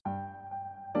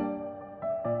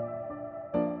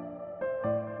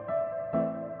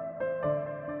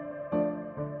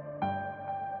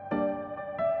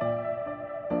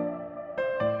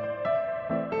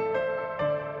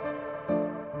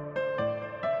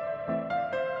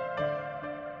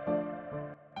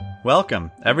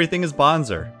Welcome. Everything is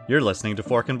Bonzer. You're listening to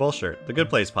Fork and Bullshit, the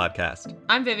Good Place podcast.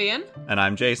 I'm Vivian. And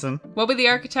I'm Jason. We'll be the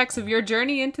architects of your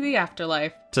journey into the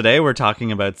afterlife. Today we're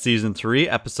talking about Season 3,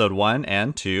 Episode 1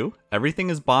 and 2, Everything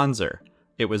is Bonzer.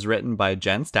 It was written by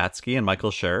Jen Statsky and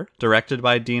Michael Schur, directed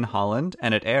by Dean Holland,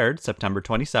 and it aired September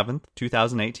 27th,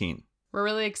 2018. We're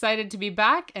really excited to be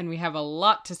back, and we have a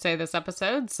lot to say this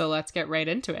episode, so let's get right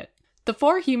into it. The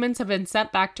 4 humans have been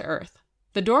sent back to Earth.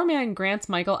 The doorman grants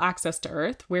Michael access to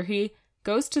Earth, where he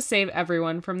goes to save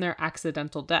everyone from their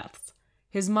accidental deaths.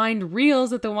 His mind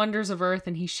reels at the wonders of Earth,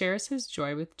 and he shares his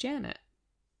joy with Janet.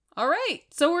 All right,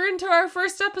 so we're into our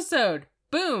first episode.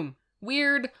 Boom.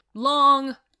 Weird,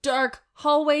 long, dark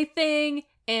hallway thing,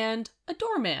 and a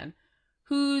doorman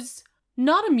who's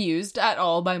not amused at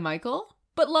all by Michael,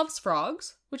 but loves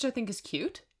frogs, which I think is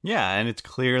cute. Yeah, and it's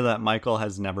clear that Michael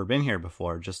has never been here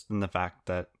before, just in the fact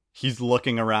that he's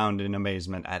looking around in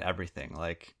amazement at everything,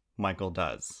 like Michael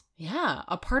does. Yeah,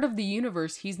 a part of the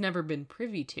universe he's never been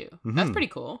privy to. Mm-hmm. That's pretty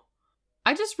cool.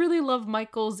 I just really love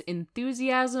Michael's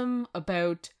enthusiasm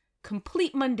about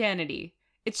complete mundanity.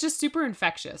 It's just super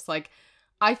infectious. Like,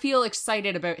 I feel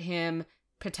excited about him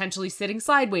potentially sitting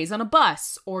sideways on a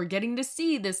bus or getting to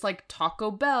see this, like,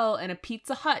 Taco Bell and a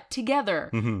Pizza Hut together,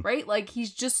 right? Like,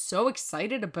 he's just so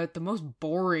excited about the most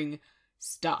boring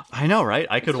stuff. I know, right?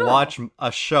 I could watch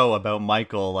a show about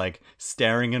Michael, like,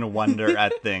 staring in wonder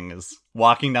at things,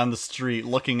 walking down the street,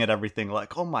 looking at everything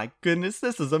like, oh my goodness,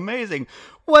 this is amazing.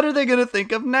 What are they going to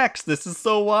think of next? This is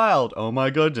so wild. Oh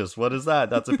my goodness, what is that?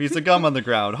 That's a piece of gum on the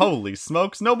ground. Holy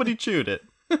smokes, nobody chewed it.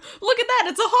 Look at that,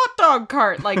 it's a hot dog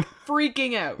cart, like,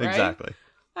 freaking out, right? Exactly.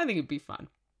 I think it'd be fun.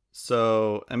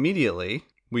 So, immediately,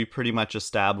 we pretty much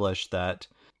established that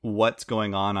what's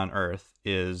going on Earth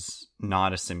is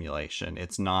not a simulation.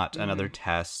 It's not another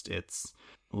test. It's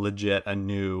legit a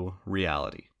new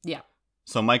reality. Yeah.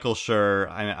 So Michael Schur,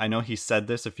 I know he said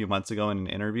this a few months ago in an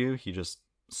interview. He just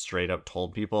straight up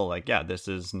told people, like, yeah, this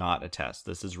is not a test.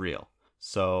 This is real.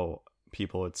 So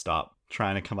people would stop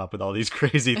trying to come up with all these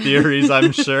crazy theories,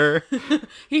 I'm sure.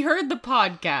 He heard the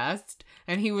podcast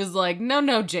and he was like,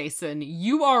 no, Jason,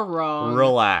 you are wrong.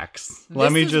 Relax.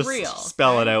 Let me just real,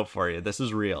 spell right? it out for you. This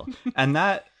is real. And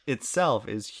that itself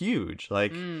is huge.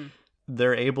 Like,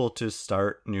 they're able to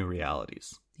start new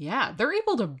realities. Yeah, they're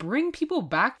able to bring people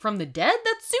back from the dead.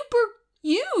 That's super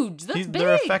huge. That's big.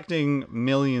 They're affecting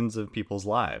millions of people's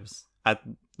lives at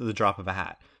the drop of a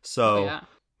hat. So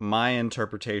my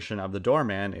interpretation of the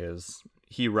doorman is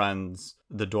he runs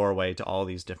the doorway to all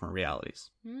these different realities.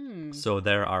 So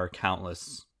there are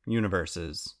countless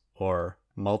universes or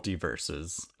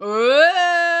multiverses,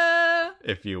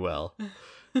 if you will.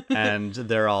 And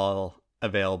they're all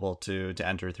available to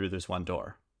enter through this one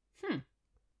door.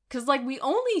 Because, like, we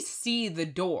only see the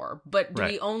door, but do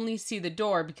we Right. only see the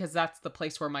door because that's the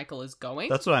place where Michael is going?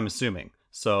 That's what I'm assuming.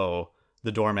 So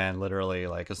the doorman literally,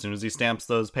 like, as soon as he stamps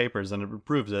those papers and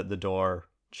approves it, the door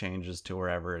changes to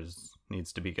wherever it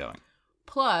needs to be going.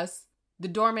 Plus, the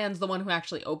doorman's the one who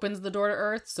actually opens the door to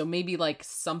Earth, so maybe, like,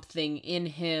 something in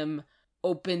him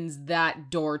opens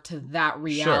that door to that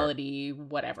reality,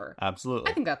 whatever. Absolutely.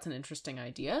 I think that's an interesting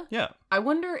idea. Yeah. I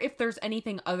wonder if there's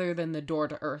anything other than the door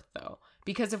to Earth, though.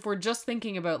 Because if we're just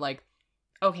thinking about, like,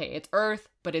 okay, it's Earth,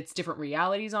 but it's different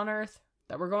realities on Earth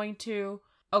that we're going to.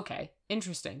 Okay,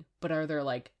 interesting. But are there,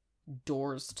 like,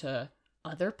 doors to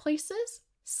other places?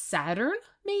 Saturn,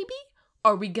 maybe?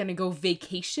 Are we gonna go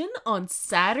vacation on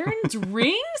Saturn's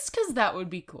rings? Because that would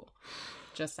be cool.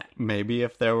 Just saying. Maybe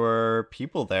if there were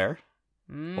people there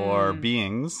or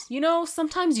beings. You know,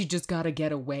 sometimes you just gotta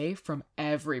get away from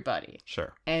everybody.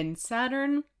 Sure. And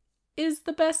Saturn is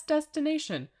the best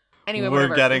destination. Anyway, We're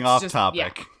whatever. getting It's off just-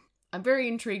 topic. yeah. I'm very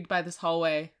intrigued by this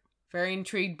hallway. Very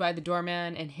intrigued by the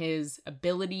doorman and his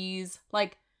abilities.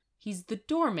 Like, he's the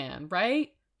doorman,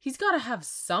 right? He's got to have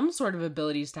some sort of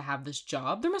abilities to have this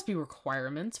job. There must be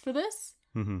requirements for this.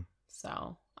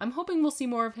 So, I'm hoping we'll see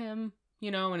more of him,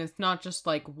 you know, and it's not just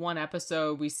like one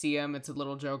episode we see him. It's a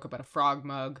little joke about a frog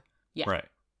mug. Yeah. Right.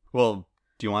 Well,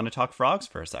 do you want to talk frogs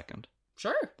for a second?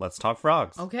 Sure. Let's talk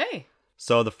frogs. Okay.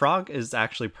 So the frog is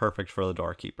actually perfect for the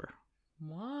doorkeeper.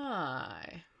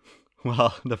 Why?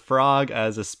 Well, the frog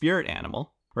as a spirit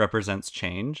animal represents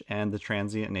change and the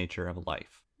transient nature of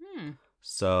life.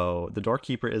 So the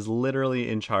doorkeeper is literally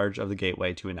in charge of the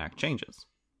gateway to enact changes.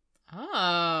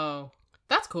 Oh,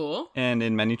 that's cool. And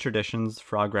in many traditions,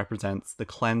 frog represents the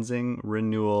cleansing,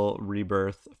 renewal,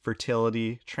 rebirth,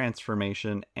 fertility,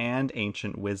 transformation, and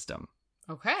ancient wisdom.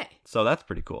 Okay. So that's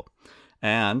pretty cool.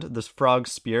 And this frog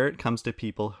spirit comes to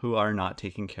people who are not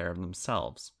taking care of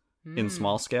themselves. In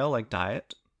small scale, like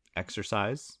diet,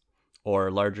 exercise,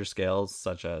 or larger scales,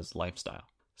 such as lifestyle.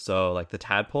 So, like the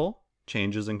tadpole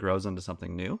changes and grows into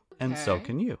something new, and so Okay.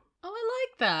 can you. Oh, I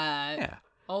like that. Yeah.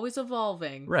 Always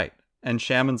evolving. Right. And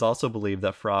shamans also believe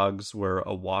that frogs were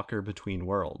a walker between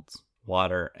worlds,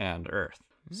 water and earth.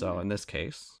 So in this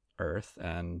case, earth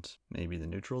and maybe the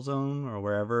neutral zone or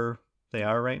wherever they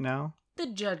are right now. The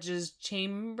judge's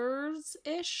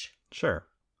chambers-ish. Sure.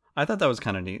 I thought that was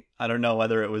kind of neat. I don't know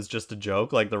whether it was just a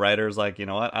joke, like the writer's like, you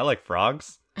know what, I like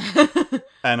frogs,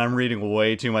 and I'm reading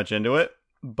way too much into it,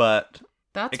 but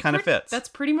That's it kind of fits. That's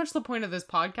pretty much the point of this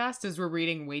podcast, is we're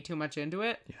reading way too much into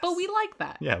it. Yes. But we like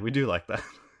that. Yeah, we do like that.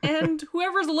 And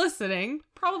whoever's listening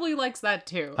probably likes that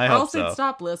too. I or hope else they'd so.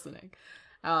 stop listening.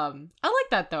 I like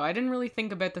that though. I didn't really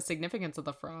think about the significance of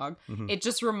the frog. Mhm. It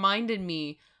just reminded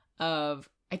me of,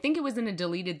 I think it was in a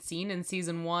deleted scene in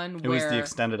season 1 It was the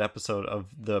extended episode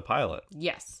of the pilot.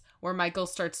 yes, where Michael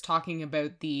starts talking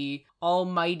about the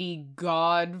almighty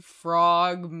god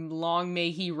frog, long may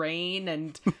he reign,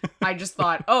 and I just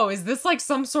thought, oh, is this like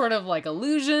some sort of like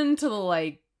allusion to the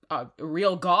like a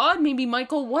real god? Maybe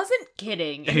Michael wasn't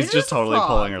kidding. and He's it just is a totally frog.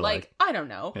 pulling her like leg. I don't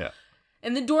know. Yeah.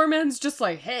 And the doorman's just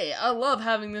like, hey, I love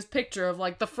having this picture of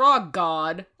like the frog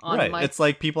god on Right. my It's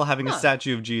like people having a Huh.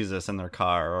 statue of Jesus in their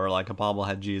car or like a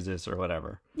bobblehead Jesus or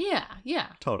whatever. yeah.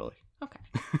 Totally. Okay.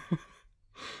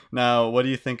 Now, what do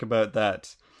you think about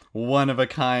that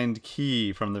one-of-a-kind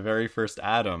key from the very first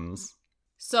Adams?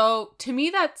 So to me,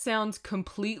 that sounds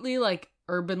completely like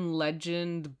urban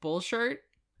legend bullshit.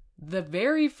 The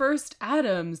very first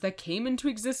atoms that came into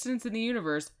existence in the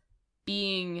universe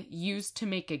being used to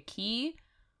make a key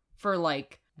for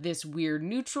like this weird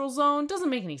neutral zone doesn't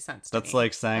make any sense to That's me.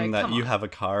 like saying that come you on. have a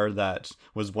car that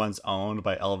was once owned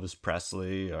by Elvis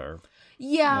Presley or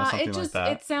Yeah, something it like just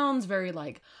that. it sounds very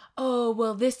like, oh,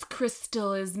 well, this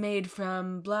crystal is made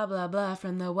from blah blah blah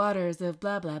from the waters of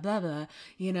blah blah blah blah,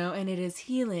 and it is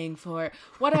healing for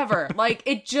whatever. Like,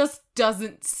 it just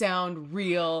doesn't sound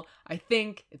real. I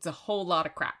think it's a whole lot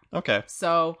of crap. Okay.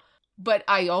 So, but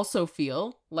I also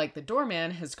feel like the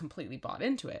doorman has completely bought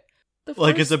into it. The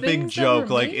Like first it's a big things that joke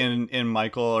were like made- in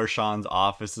Michael or Sean's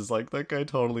office is like that guy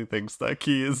totally thinks that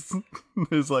key is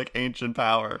is like ancient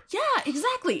power. Yeah,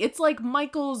 exactly. It's like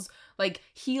Michael's like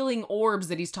healing orbs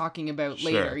that he's talking about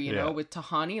Sure, later, yeah. with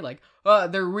Tahani. Like,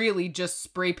 they're really just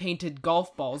spray painted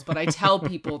golf balls, but I tell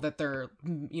people that they're,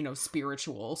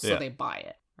 spiritual, so Yeah. they buy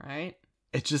it, right?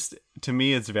 It just, to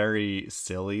me, it's very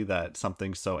silly that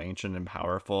something so ancient and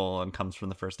powerful and comes from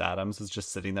the first Adams is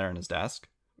just sitting there in his desk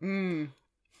Mm.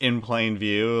 in plain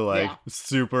view, like Yeah.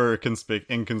 super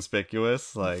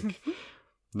inconspicuous. Like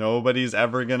nobody's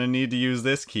ever gonna need to use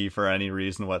this key for any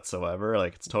reason whatsoever.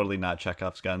 Like it's totally not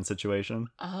Chekhov's gun situation.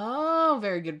 Oh,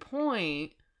 very good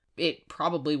point. It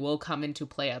probably will come into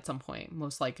play at some point,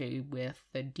 most likely with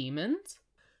the demons.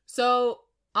 So,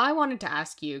 I wanted to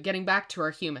ask you, getting back to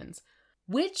our humans,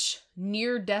 which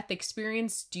near-death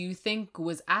experience do you think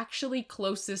was actually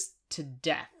closest to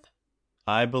death?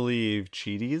 I believe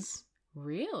Cheaties.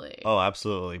 Really? Oh,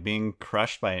 absolutely. Being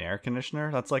crushed by an air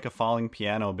conditioner, that's like a falling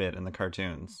piano bit in the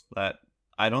cartoons. That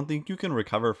I don't think you can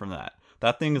recover from that.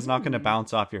 That thing is not going to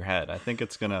bounce off your head. I think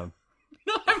it's going to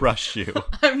crush you.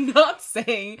 I'm not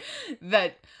saying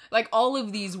that, like, all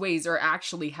of these ways are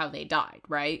actually how they died,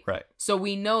 right? Right. So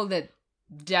we know that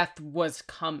death was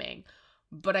coming.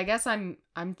 But I guess I'm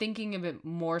thinking of it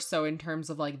more so in terms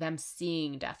of, like, them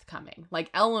seeing death coming. Like,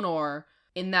 Eleanor,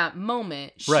 in that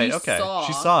moment, she Right, okay.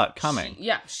 She saw it coming.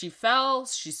 She fell.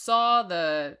 She saw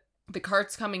the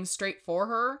carts coming straight for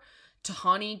her.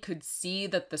 Tahani could see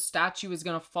that the statue was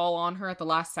going to fall on her at the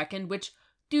last second, which,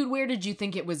 dude, where did you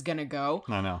think it was going to go?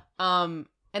 I know.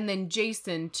 And then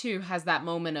Jason, too, has that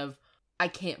moment of, I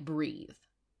can't breathe.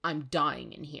 I'm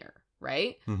dying in here,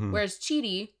 right? Mhm. Whereas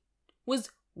Chidi was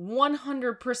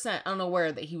 100%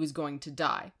 unaware that he was going to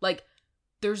die. Like,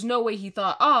 there's no way he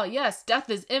thought, oh, yes, death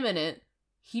is imminent.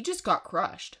 He just got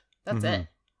crushed. That's Mhm. it.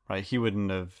 Right. He wouldn't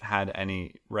have had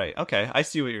any. Right. Okay. I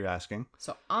see what you're asking.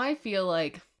 So I feel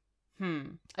like,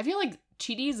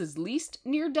 Chidi's is least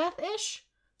near death-ish.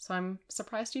 So I'm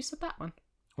surprised you said that one.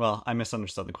 Well, I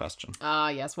misunderstood the question.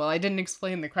 Yes. Well, I didn't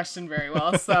explain the question very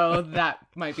well, so that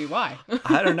might be why.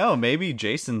 I don't know. Maybe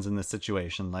Jason's in this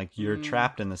situation. Like, you're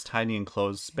trapped in this tiny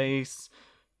enclosed space.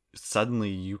 Suddenly,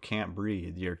 you can't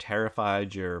breathe. You're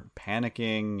terrified. You're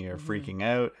panicking. You're freaking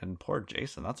out. And poor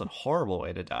Jason, that's a horrible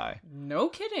way to die. No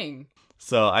kidding.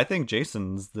 So I think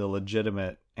Jason's the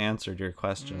legitimate answer to your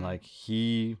question. Like,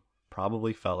 he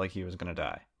probably felt like he was going to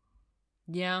die.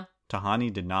 Yeah.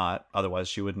 Tahani did not. Otherwise,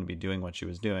 she wouldn't be doing what she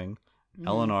was doing.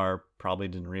 Eleanor probably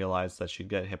didn't realize that she'd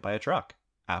get hit by a truck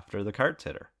after the carts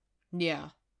hit her. Yeah.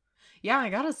 Yeah, I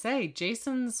gotta say,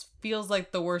 Jason's feels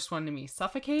like the worst one to me.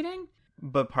 Suffocating?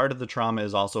 But part of the trauma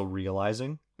is also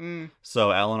realizing. Mm.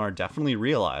 So Eleanor definitely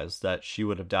realized that she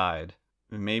would have died.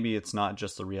 Maybe it's not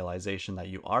just the realization that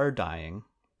you are dying,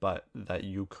 but that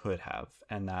you could have.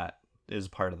 And that is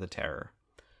part of the terror.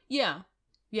 Yeah.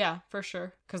 Yeah, for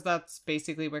sure. Because that's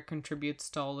basically what contributes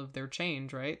to all of their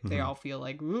change, right? They all feel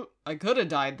like, ooh, I could have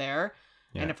died there.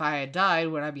 Yeah. And if I had died,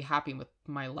 would I be happy with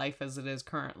my life as it is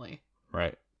currently?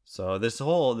 Right. So this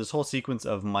whole sequence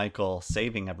of Michael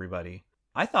saving everybody,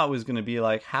 I thought was going to be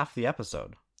like half the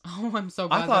episode. Oh, I'm so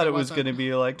glad I thought that it was wasn't. going to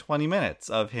be like 20 minutes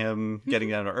of him getting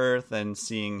down to Earth and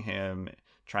seeing him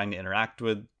trying to interact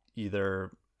with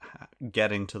either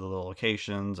getting to the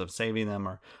locations of saving them,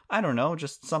 or I don't know,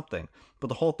 just something. But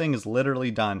the whole thing is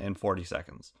literally done in 40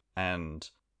 seconds. And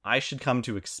I should come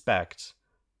to expect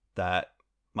that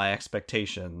my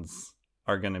expectations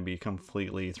are going to be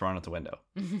completely thrown out the window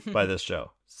by this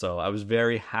show. So I was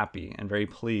very happy and very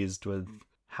pleased with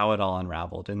how it all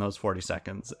unraveled in those 40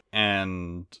 seconds,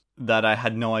 and that I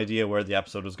had no idea where the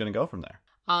episode was going to go from there.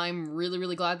 I'm really,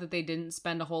 really glad that they didn't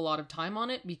spend a whole lot of time on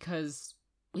it, because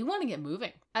we want to get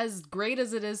moving. As great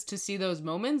as it is to see those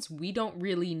moments, we don't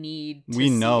really need to We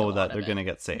see a know lot that of they're it. going to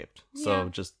get saved. Yeah. So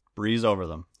just breeze over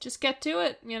them. Just get to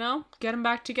it, you know? Get them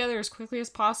back together as quickly as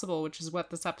possible, which is what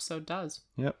this episode does.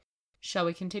 Yep. Shall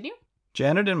we continue?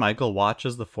 Janet and Michael watch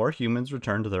as the four humans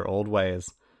return to their old ways.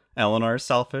 Eleanor is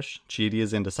selfish, Chidi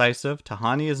is indecisive,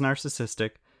 Tahani is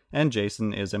narcissistic, and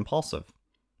Jason is impulsive.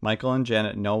 Michael and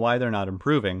Janet know why they're not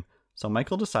improving, so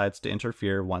Michael decides to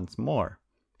interfere once more.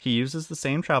 He uses the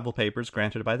same travel papers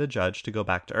granted by the judge to go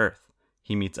back to Earth.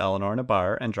 He meets Eleanor in a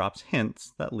bar and drops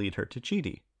hints that lead her to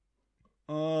Chidi.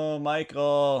 Oh,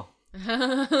 Michael.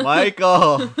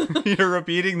 Michael, you're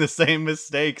repeating the same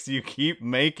mistakes you keep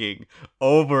making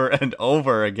over and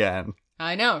over again.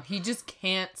 I know. He just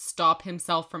can't stop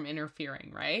himself from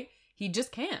interfering, right? He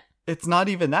just can't. It's not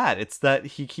even that. It's that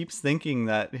he keeps thinking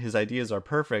that his ideas are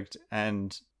perfect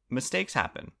and mistakes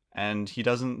happen. And he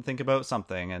doesn't think about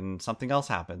something and something else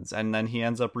happens. And then he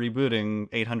ends up rebooting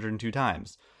 802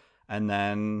 times. And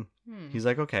then he's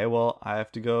like, okay, well, I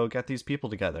have to go get these people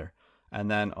together. And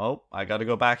then, oh, I got to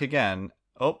go back again.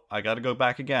 Oh, I got to go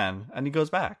back again. And he goes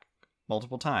back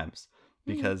multiple times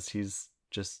because he's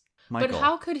just Michael. But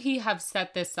how could he have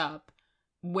set this up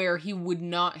where he would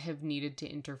not have needed to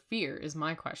interfere is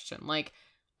my question. Like,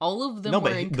 all of them were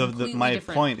in completely my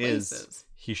different point places. is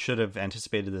he should have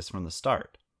anticipated this from the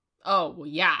start. Oh, well,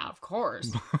 yeah, of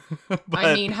course. But-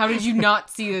 I mean, how did you not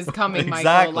see this coming, Michael?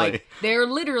 Exactly. Like, they're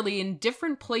literally in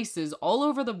different places all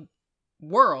over the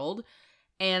world,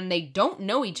 and they don't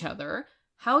know each other.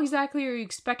 How exactly are you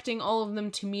expecting all of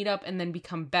them to meet up and then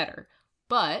become better?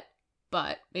 But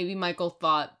maybe Michael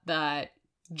thought that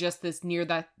just this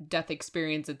near-death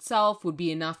experience itself would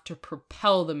be enough to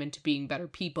propel them into being better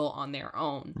people on their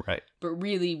own. Right. But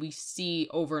really, we see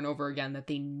over and over again that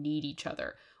they need each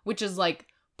other, which is like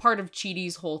part of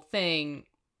Chidi's whole thing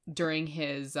during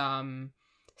his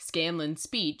Scanlan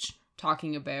speech,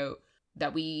 talking about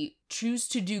that we choose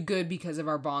to do good because of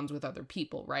our bonds with other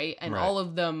people, right? And Right. all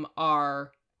of them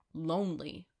are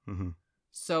lonely. Mm-hmm.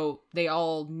 So they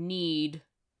all need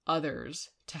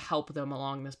others to help them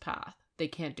along this path. They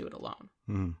can't do it alone.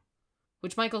 Mm-hmm.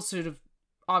 Which Michael sort of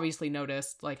obviously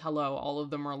noticed, like, hello, all of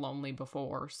them were lonely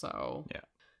before, so... Yeah.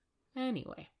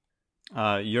 Anyway.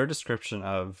 Your description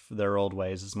of their old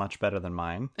ways is much better than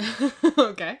mine.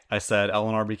 Okay. I said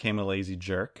Eleanor became a lazy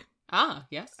jerk, Ah,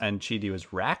 yes. and Chidi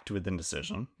was racked with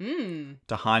indecision. Hmm.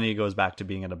 Tahani goes back to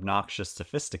being an obnoxious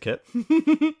sophisticate.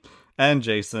 And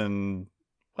Jason,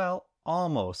 well,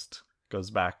 almost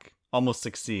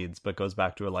succeeds, but goes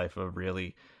back to a life of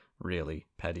really, really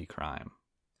petty crime.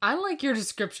 I like your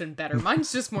description better.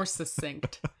 Mine's just more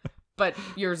succinct. But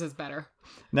yours is better.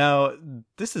 Now,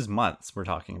 this is months we're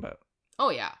talking about. Oh,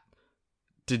 yeah.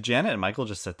 Did Janet and Michael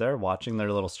just sit there watching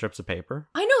their little strips of paper?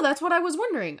 I know, that's what I was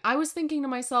wondering. I was thinking to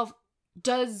myself,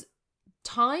 does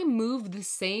time move the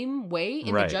same way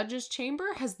in Right. the judge's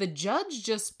chamber? Has the judge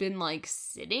just been, like,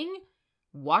 sitting,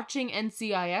 watching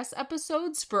NCIS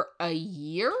episodes for a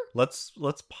year? Let's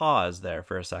pause there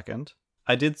for a second.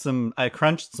 I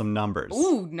crunched some numbers.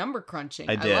 Ooh, number crunching.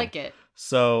 I I did. like it.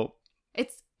 So,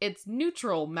 It's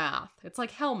neutral math. It's like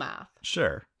hell math.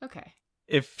 sure. Okay.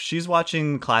 If she's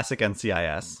watching classic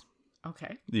NCIS,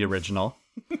 Okay. the original,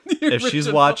 The if she's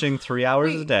original. watching 3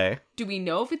 hours a Wait, day, Do we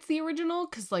know if it's the original?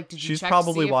 Because, like, did you she's check to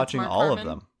probably see if it's watching Mark all of Harmon?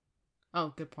 them.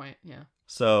 Oh, good point. Yeah.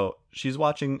 So,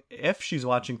 if she's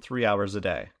watching 3 hours a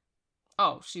day,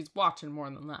 Oh, she's watching more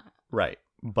than that. right.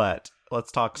 But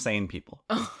let's talk sane people.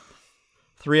 Oh,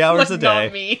 3 hours a not day,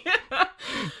 me.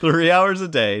 3 hours a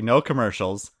day, no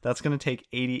commercials. That's going to take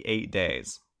 88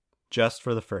 days just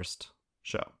for the first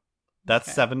show. That's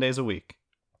Okay. 7 days a week.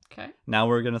 Okay. Now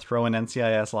we're going to throw in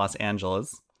NCIS Los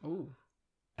Angeles. Ooh.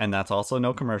 And that's also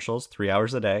no commercials, 3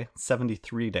 hours a day,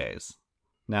 73 days.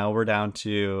 Now we're down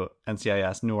to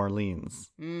NCIS New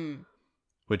Orleans,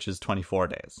 which is 24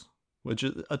 days, which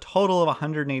is a total of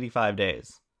 185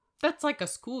 days. That's like a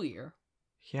school year.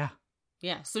 Yeah.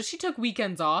 Yeah. So she took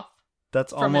weekends off.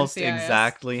 That's From almost NCIS.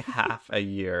 exactly half a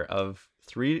year of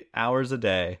 3 hours a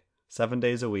day, 7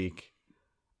 days a week,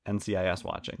 NCIS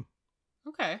watching.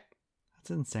 Okay.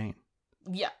 That's insane.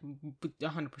 Yeah,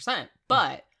 100%.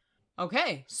 But,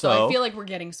 okay. So So- I feel like we're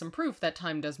getting some proof that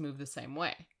time does move the same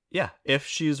way. Yeah, if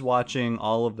she's watching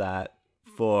all of that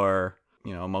for,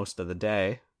 most of the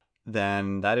day,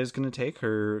 then that is going to take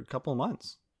her a couple of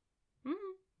months. Mhm.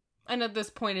 And at this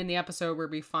point in the episode where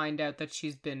we find out that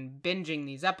she's been binging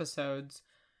these episodes,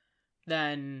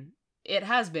 then it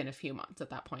has been a few months at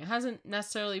that point. It hasn't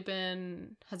necessarily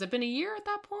been... Has it been a year at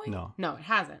that point? No. No, it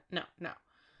hasn't. No.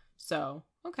 So,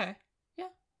 okay. Yeah.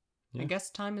 Yeah. I guess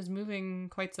time is moving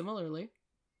quite similarly.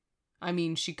 I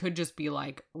mean, she could just be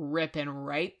like ripping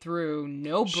right through,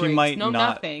 no breaks, She might no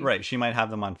not, nothing. right, she might have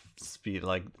them on speed,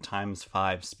 like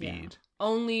 ×5 speed. Yeah.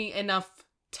 Only enough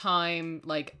time,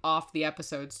 like, off the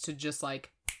episodes to just,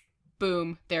 like,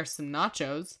 boom, there's some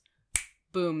nachos.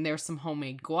 Boom, there's some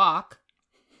homemade guac.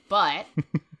 But,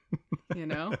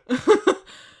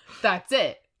 that's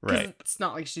it. 'Cause Right. it's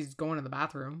not like she's going to the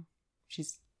bathroom.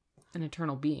 She's an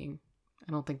eternal being.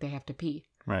 I don't think they have to pee.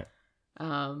 Right.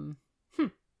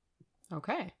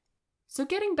 Okay. So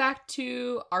getting back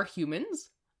to our humans,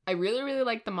 I really, really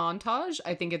like the montage.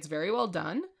 I think it's very well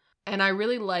done. And I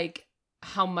really like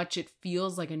how much it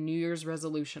feels like a New Year's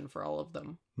resolution for all of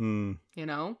them.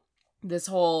 This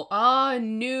whole,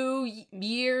 new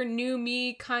year, new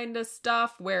me kind of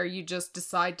stuff where you just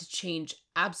decide to change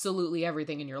absolutely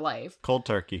everything in your life. Cold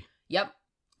turkey. Yep.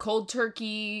 Cold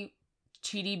turkey,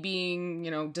 Chidi being,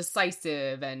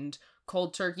 decisive, and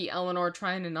cold turkey Eleanor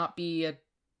trying to not be a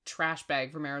trash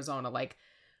bag from Arizona. Like,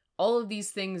 all of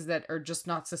these things that are just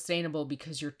not sustainable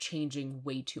because you're changing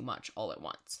way too much all at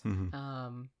once.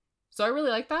 Mhm. So I really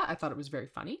like that. I thought it was very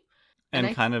funny. And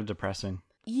I- kind of depressing.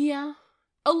 Yeah.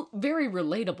 Very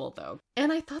relatable, though.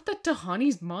 And I thought that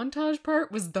Tahani's montage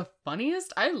part was the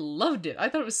funniest. I loved it. I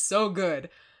thought it was so good.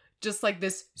 Just like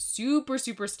this super,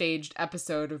 super staged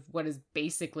episode of what is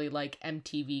basically like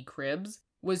MTV Cribs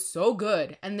was so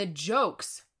good. And the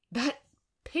jokes, that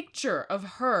picture of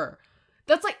her,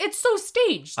 that's like, it's so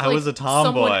staged. I was a tomboy.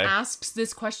 Someone asks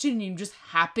this question and you just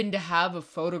happen to have a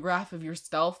photograph of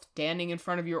yourself standing in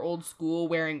front of your old school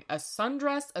wearing a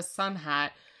sundress, a sun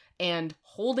hat, and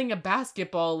holding a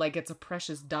basketball like it's a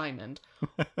precious diamond.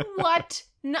 What?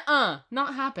 Nuh-uh.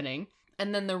 Not happening.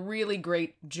 And then the really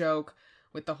great joke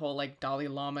with the whole, like, Dalai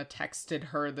Lama texted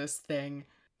her this thing.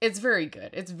 It's very good.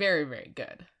 It's very, very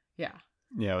good. Yeah.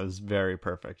 Yeah, it was very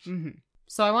perfect. Mm-hmm.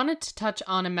 So I wanted to touch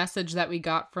on a message that we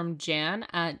got from Jan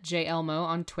at JElmo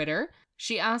on Twitter.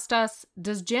 She asked us,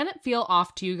 does Janet feel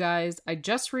off to you guys? I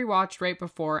just rewatched right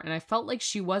before and I felt like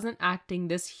she wasn't acting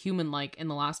this human-like in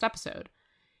the last episode.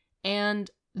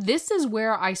 And this is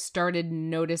where I started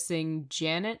noticing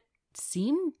Janet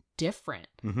seem different.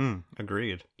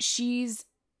 Agreed. She's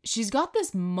got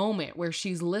this moment where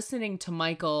she's listening to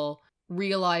Michael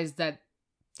realize that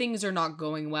things are not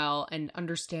going well and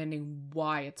understanding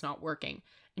why it's not working.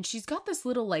 And she's got this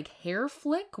little like hair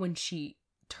flick when she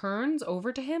turns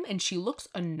over to him and she looks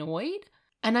annoyed.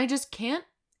 And I just can't,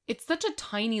 it's such a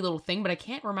tiny little thing, but I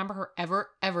can't remember her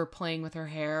ever playing with her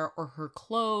hair or her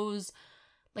clothes.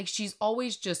 Like, she's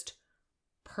always just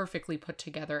perfectly put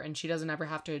together and she doesn't ever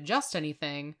have to adjust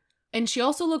anything. And she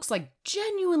also looks like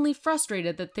genuinely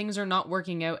frustrated that things are not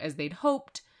working out as they'd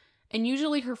hoped. And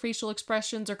usually her facial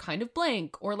expressions are kind of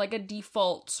blank or like a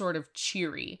default sort of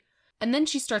cheery. And then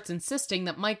she starts insisting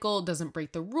that Michael doesn't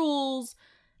break the rules.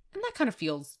 And that kind of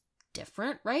feels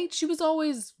different, right? She was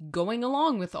always going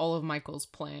along with all of Michael's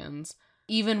plans,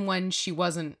 even when she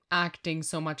wasn't acting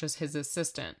so much as his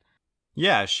assistant.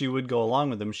 Yeah, she would go along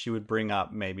with him. She would bring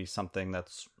up maybe something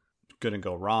that's going to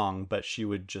go wrong, but she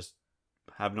would just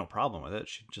have no problem with it.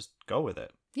 She'd just go with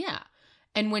it. Yeah.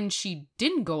 And when she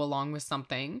didn't go along with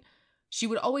something, she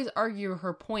would always argue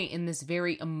her point in this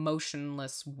very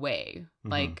emotionless way.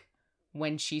 Like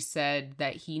when she said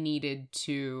that he needed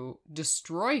to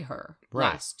destroy her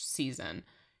last season.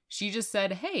 She just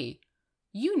said, hey,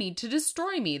 you need to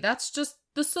destroy me. That's just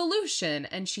the solution.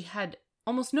 And she had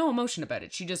almost no emotion about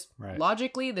it. She just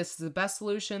logically, this is the best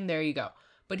solution. There you go.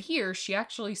 But here, she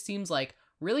actually seems like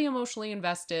really emotionally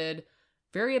invested,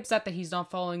 very upset that he's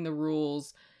not following the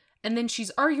rules. And then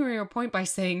she's arguing her point by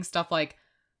saying stuff like,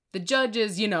 the judge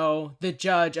is, the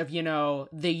judge of,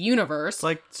 the universe. It's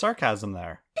like sarcasm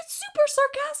there. It's super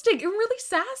sarcastic and really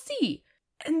sassy.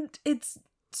 And it's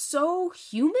so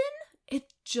human.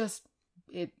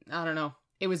 I don't know.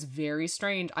 It was very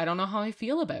strange. I don't know how I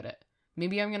feel about it.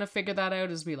 Maybe I'm going to figure that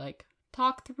out as we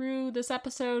talk through this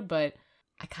episode, but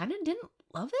I kind of didn't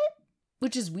love it,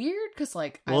 which is weird because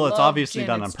well, it's obviously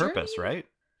done on Janet's purpose, journey. Right?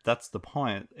 That's the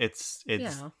point. It's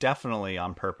definitely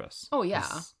on purpose. Oh yeah.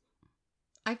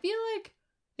 I feel like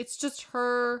it's just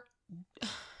her,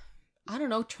 I don't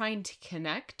know, trying to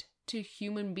connect to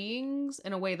human beings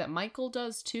in a way that Michael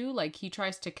does too. He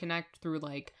tries to connect through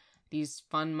these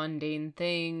fun, mundane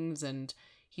things, and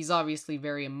he's obviously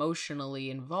very emotionally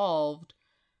involved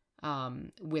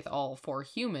with all four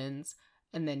humans.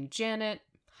 And then Janet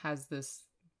has this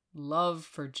love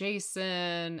for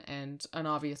Jason and an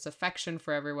obvious affection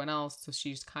for everyone else, so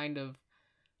she's kind of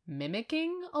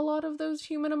mimicking a lot of those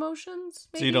human emotions,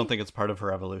 maybe? So you don't think it's part of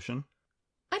her evolution?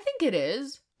 I think it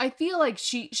is. I feel like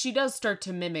she does start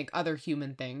to mimic other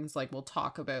human things, we'll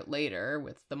talk about later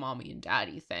with the mommy and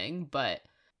daddy thing, but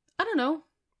I don't know.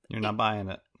 You're not buying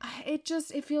it.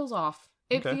 It feels off.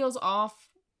 It Okay. feels off,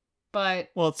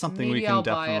 but Well, it's something maybe we can I'll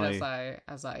definitely buy it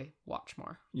as I watch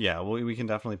more. Yeah, well, we can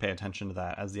definitely pay attention to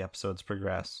that as the episodes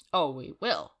progress. Oh, we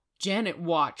will. Janet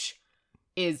Watch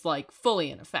is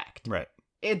fully in effect. Right.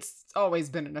 It's always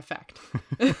been in effect.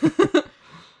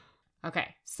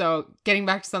 Okay, so getting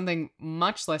back to something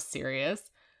much less serious.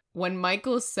 When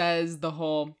Michael says the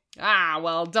whole,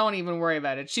 well, don't even worry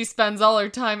about it. She spends all her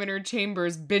time in her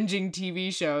chambers binging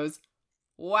TV shows.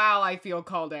 Wow, I feel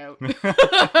called out.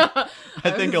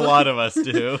 I think a lot of us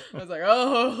do. I was like,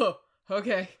 oh,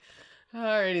 okay.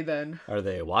 Alrighty then. Are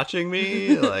they watching me?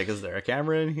 Is there a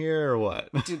camera in here or what?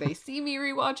 Do they see me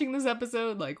rewatching this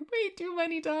episode way too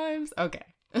many times? Okay.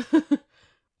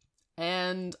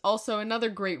 And also another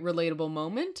great relatable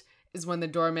moment is when the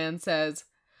doorman says,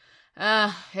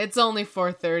 it's only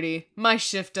 4:30. My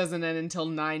shift doesn't end until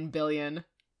 9 billion.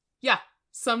 Yeah,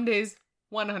 some days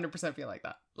 100% feel like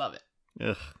that. Love it.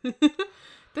 Ugh.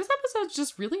 This episode's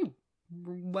just really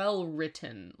well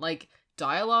written.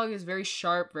 Dialogue is very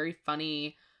sharp, very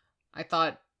funny. I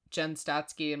thought Jen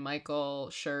Statsky and Michael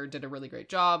Schur did a really great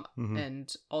job. Mhm.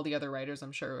 And all the other writers,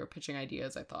 I'm sure, were pitching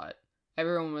ideas. I thought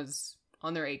everyone was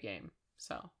on their A game.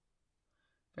 So,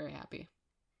 very happy.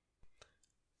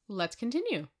 Let's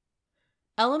continue.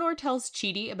 Eleanor tells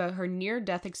Chidi about her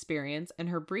near-death experience and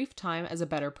her brief time as a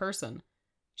better person.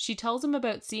 She tells him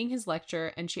about seeing his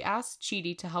lecture, and she asks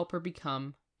Chidi to help her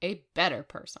become a better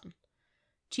person.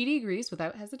 Chidi agrees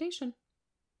without hesitation.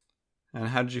 And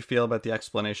how did you feel about the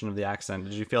explanation of the accent?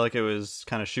 Did you feel like it was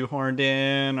kind of shoehorned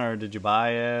in, or did you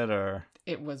buy it, or?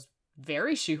 It was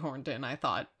very shoehorned in, I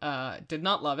thought. Did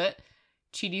not love it.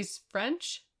 Chidi's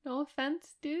French, no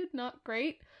offense, dude, not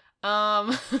great.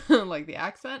 The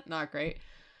accent, not great.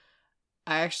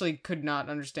 I actually could not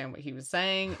understand what he was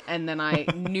saying, and then I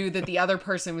knew that the other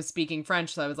person was speaking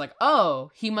French, so I was like,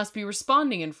 oh, he must be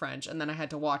responding in French, and then I had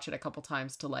to watch it a couple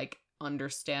times to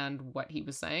understand what he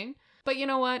was saying. But you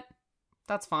know what?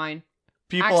 That's fine.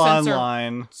 People Accents are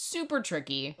online. super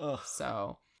tricky. Ugh.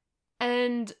 So,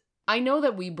 and I know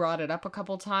that we brought it up a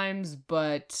couple times,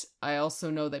 but I also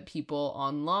know that people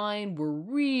online were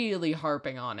really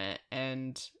harping on it.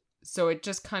 And so it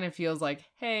just kind of feels like,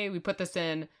 hey, we put this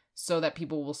in so that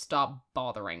people will stop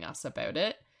bothering us about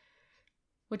it,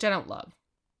 which I don't love.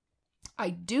 I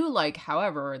do like,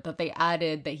 however, that they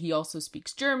added that he also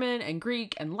speaks German and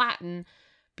Greek and Latin,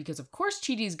 because of course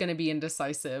Chidi's going to be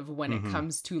indecisive when it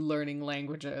comes to learning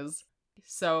languages.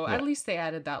 So Yeah. at least they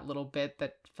added that little bit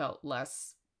that felt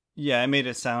less. Yeah, it made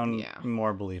it sound Yeah.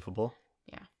 more believable.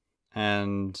 Yeah.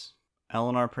 And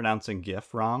Eleanor pronouncing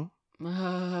GIF wrong.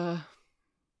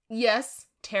 Yes,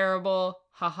 terrible.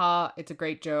 Haha, it's a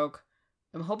great joke.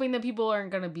 I'm hoping that people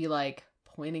aren't going to be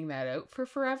pointing that out for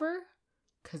forever,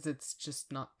 because it's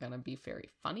just not going to be very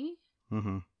funny.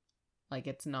 Mm-hmm.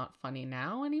 It's not funny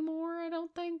now anymore, I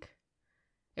don't think.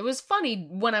 It was funny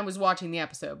when I was watching the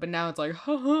episode, but now it's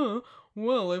haha,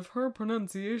 well, if her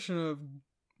pronunciation of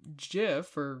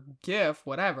GIF or GIF,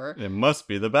 whatever. It must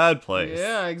be the bad place.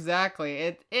 Yeah,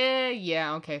 exactly.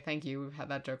 Yeah, okay, thank you. We've had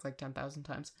that joke 10,000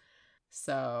 times.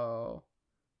 So,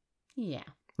 yeah.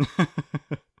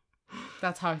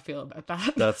 That's how I feel about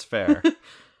that. That's fair.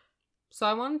 So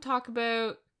I want to talk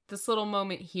about this little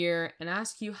moment here and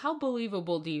ask you, how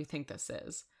believable do you think this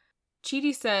is?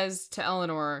 Chidi says to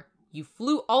Eleanor, you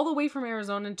flew all the way from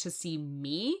Arizona to see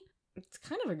me? It's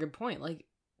kind of a good point.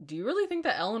 Do you really think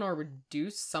that Eleanor would do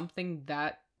something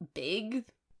that big?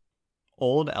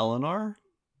 Old Eleanor?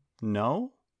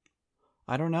 No?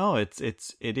 I don't know. It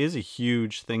is a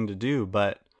huge thing to do,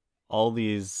 but all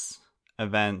these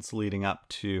events leading up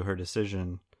to her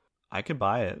decision, I could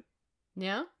buy it.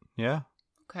 Yeah? Yeah.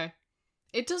 Okay.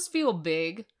 It does feel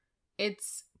big.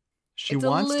 She It's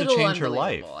wants a to little change her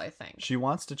life. unbelievable, I think. She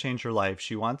wants to change her life.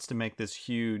 She wants to make this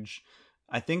huge.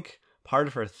 I think part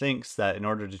of her thinks that in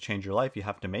order to change your life, you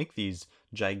have to make these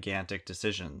gigantic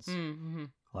decisions. Mm-hmm.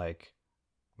 Like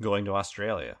going to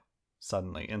Australia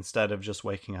suddenly, instead of just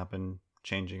waking up and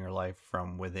changing her life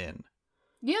from within.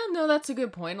 Yeah, no, that's a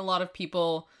good point. A lot of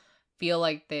people feel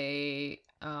like they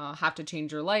have to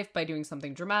change their life by doing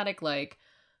something dramatic, like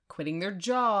quitting their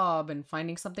job and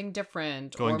finding something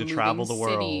different, Going or to moving travel the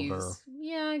world, cities. or...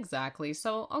 Yeah, exactly.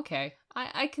 So, okay,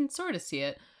 I can sort of see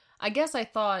it. I guess I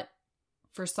thought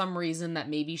for some reason that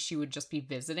maybe she would just be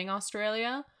visiting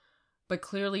Australia, but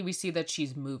clearly we see that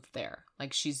she's moved there.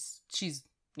 Like she's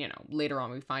later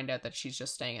on we find out that she's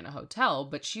just staying in a hotel,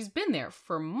 but she's been there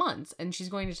for months, and she's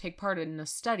going to take part in a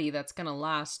study that's going to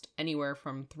last anywhere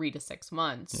from 3 to 6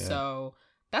 months. Yeah. So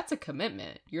that's a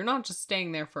commitment. You're not just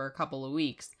staying there for a couple of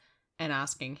weeks and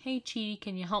asking, hey, Chidi,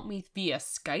 can you help me via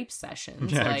Skype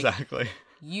sessions? Yeah, exactly.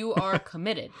 You are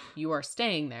committed. You are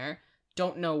staying there.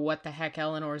 Don't know what the heck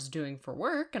Eleanor's doing for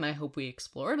work, and I hope we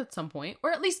explore it at some point,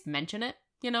 or at least mention it.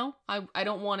 I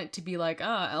don't want it to be like,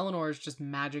 Eleanor is just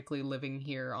magically living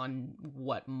here on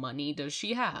what money does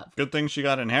she have? Good thing she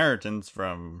got inheritance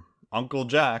from Uncle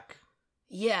Jack.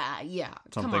 Yeah.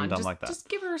 Something Come on, dumb like that. Just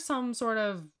give her some sort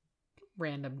of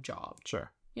random job.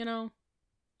 Sure.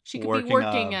 She could be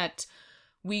working at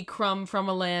We Crumb from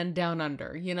a Land Down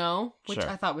Under, Which Sure.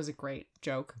 I thought was a great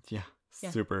joke. Yeah. Yeah.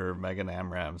 Super Megan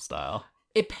Amram style.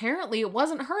 Apparently, it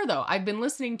wasn't her, though. I've been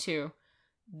listening to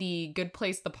the Good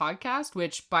Place, the podcast,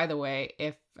 which, by the way,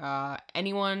 if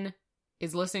anyone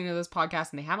is listening to this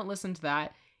podcast and they haven't listened to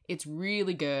that, it's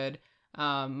really good.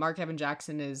 Mark Evan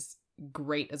Jackson is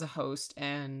great as a host,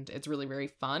 and it's really very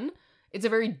fun. It's a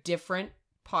very different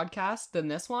podcast than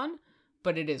this one,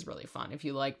 but it is really fun if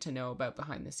you like to know about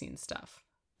behind the scenes stuff.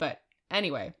 But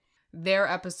anyway, their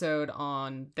episode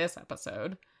on this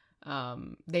episode,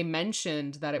 they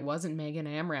mentioned that it wasn't Megan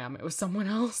Amram, it was someone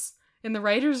else in the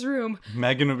writer's room.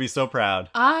 Megan would be so proud.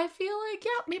 I feel like,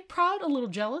 yeah, maybe proud, a little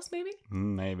jealous, maybe.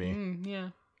 Maybe. Yeah.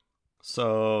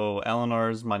 So,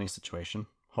 Eleanor's money situation.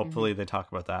 Hopefully they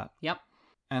talk about that. Yep.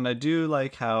 And I do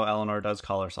like how Eleanor does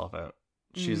call herself out.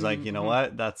 She's like, you know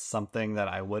what? That's something that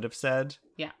I would have said.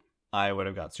 Yeah. I would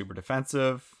have got super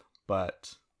defensive,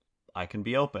 but I can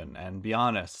be open and be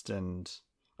honest, and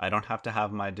I don't have to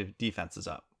have my defenses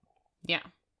up. Yeah.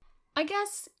 I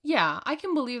guess, yeah, I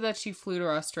can believe that she flew to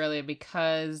Australia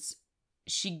because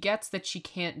she gets that she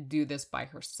can't do this by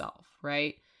herself,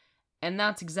 right? And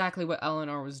that's exactly what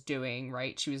Eleanor was doing,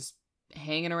 right? She was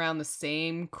hanging around the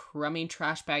same crummy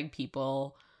trash bag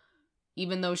people.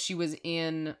 Even though she was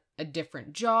in a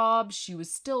different job, she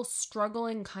was still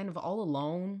struggling kind of all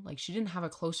alone. Like, she didn't have a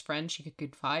close friend she could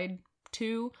confide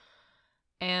to.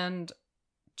 And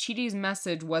Chidi's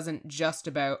message wasn't just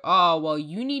about, oh, well,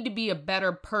 you need to be a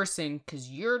better person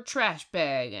because you're a trash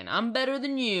bag and I'm better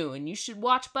than you and you should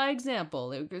watch by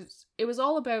example. It was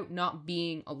all about not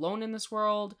being alone in this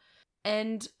world.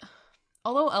 And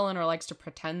although Eleanor likes to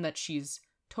pretend that she's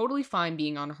totally fine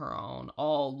being on her own,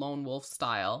 all lone wolf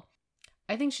style,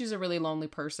 I think she's a really lonely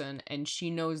person and she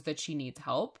knows that she needs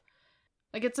help.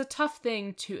 Like, it's a tough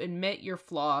thing to admit your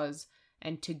flaws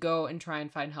and to go and try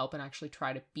and find help and actually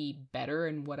try to be better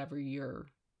in whatever you're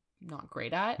not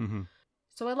great at. Mm-hmm.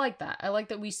 So I like that. I like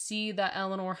that we see that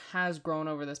Eleanor has grown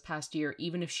over this past year,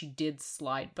 even if she did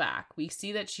slide back. We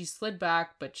see that she slid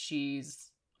back, but she's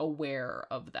aware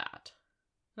of that.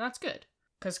 And that's good.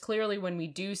 Because clearly when we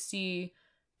do see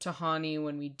Tahani,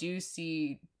 when we do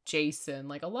see Jason,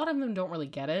 like, a lot of them don't really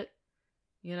get it,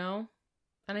 And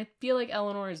I feel like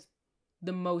Eleanor is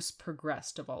the most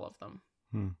progressed of all of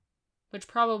them. Which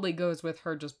probably goes with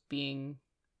her just being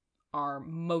our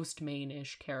most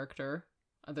main-ish character,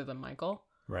 other than Michael.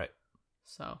 Right.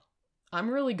 So, I'm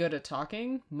really good at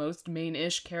talking. Most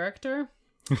main-ish character.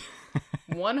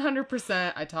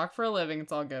 100%. I talk for a living.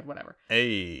 It's all good. Whatever.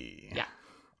 Hey. Yeah.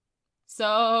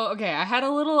 So, okay. I had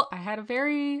a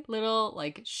very little,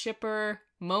 like, shipper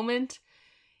moment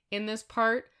in this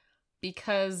part,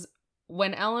 because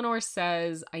when Eleanor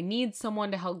says, I need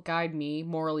someone to help guide me,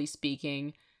 morally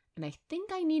speaking, and I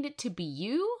think I need it to be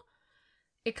you,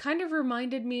 it kind of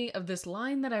reminded me of this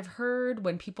line that I've heard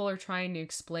when people are trying to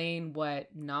explain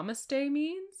what namaste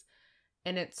means.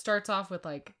 And it starts off with,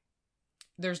 like,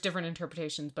 there's different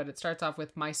interpretations, but it starts off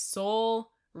with, my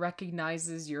soul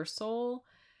recognizes your soul.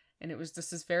 And it was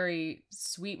just this very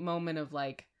sweet moment of,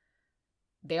 like,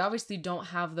 they obviously don't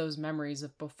have those memories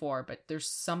of before, but there's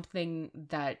something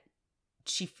that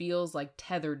she feels like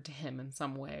tethered to him in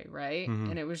some way, right?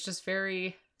 Mhm. And it was just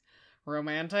very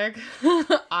romantic,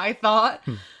 I thought.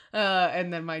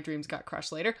 And then my dreams got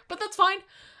crushed later, but that's fine.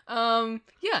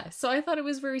 Yeah, so I thought it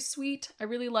was very sweet. I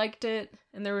really liked it.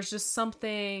 And there was just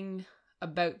something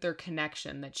about their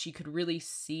connection that she could really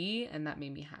see, and that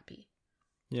made me happy.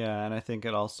 Yeah, and I think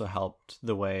it also helped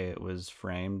the way it was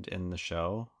framed in the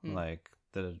show. Like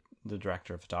the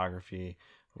director of photography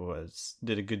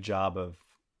did a good job of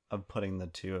putting the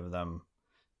two of them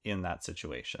in that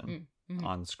situation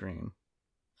on screen.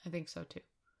 I think so too.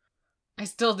 I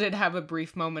still did have a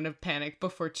brief moment of panic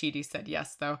before Chidi said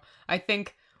yes, though. I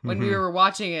think when we were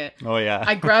watching it, oh yeah,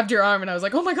 I grabbed your arm and I was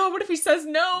like, oh my god, what if he says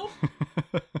no?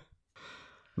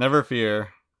 Never fear.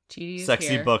 Chidi's Sexy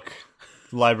here. book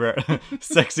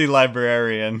sexy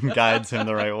librarian guides him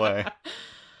the right way.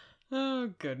 Oh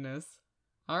goodness.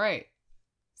 All right.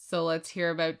 So let's hear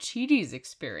about Chidi's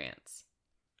experience.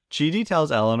 Chidi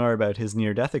tells Eleanor about his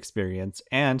near-death experience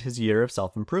and his year of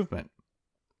self-improvement.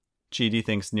 Chidi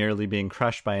thinks nearly being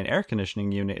crushed by an air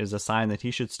conditioning unit is a sign that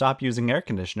he should stop using air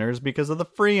conditioners because of the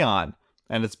Freon,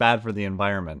 and it's bad for the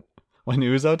environment. When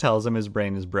Uzo tells him his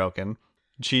brain is broken,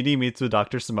 Chidi meets with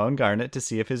Dr. Simone Garnett to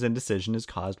see if his indecision is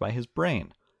caused by his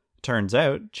brain. Turns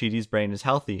out, Chidi's brain is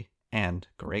healthy and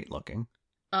great looking.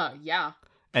 Yeah.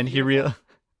 And he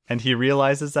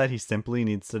realizes that he simply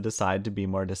needs to decide to be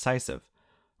more decisive.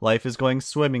 Life is going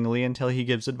swimmingly until he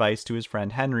gives advice to his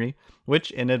friend Henry, which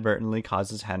inadvertently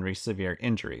causes Henry severe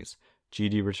injuries.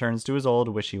 Chidi returns to his old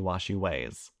wishy-washy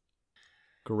ways.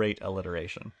 Great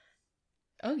alliteration.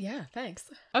 Oh yeah, thanks.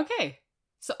 Okay,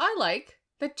 so I like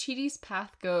that Chidi's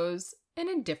path goes in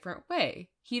a different way.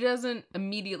 He doesn't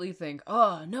immediately think,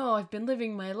 oh no, I've been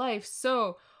living my life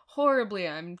so horribly,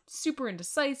 I'm super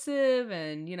indecisive,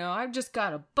 and I've just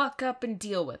gotta buck up and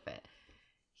deal with it.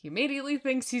 He immediately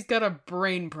thinks he's got a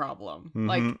brain problem. Mm-hmm.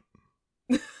 Like,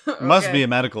 okay. Must be a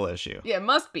medical issue. Yeah,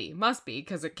 must be,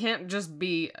 because it can't just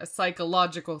be a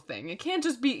psychological thing. It can't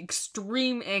just be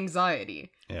extreme anxiety.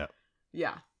 Yeah.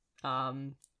 Yeah.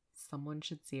 Someone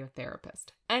should see a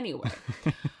therapist. Anyway,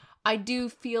 I do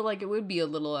feel like it would be a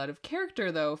little out of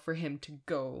character, though, for him to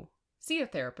go see a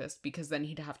therapist, because then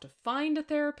he'd have to find a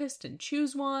therapist and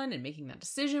choose one, and making that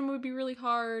decision would be really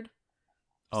hard.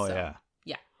 Oh, So, yeah.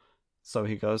 Yeah. So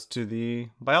he goes to the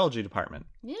biology department.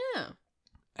 Yeah.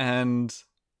 And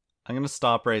I'm going to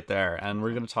stop right there, and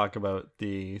we're going to talk about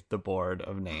the board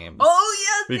of names. Oh,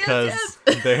 yes, because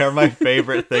yes. they are my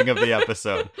favorite thing of the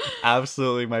episode.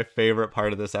 Absolutely my favorite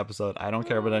part of this episode. I don't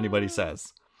care what anybody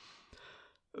says.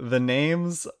 The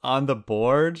names on the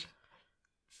board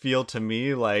feel to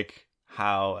me like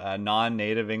how a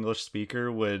non-native English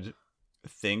speaker would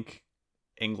think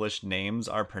English names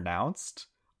are pronounced,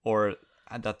 or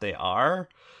that they are.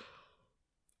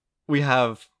 We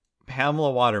have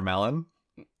Pamela Watermelon.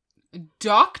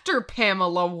 Dr.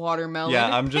 Pamela Watermelon.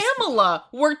 Yeah, Pamela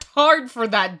worked hard for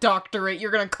that doctorate.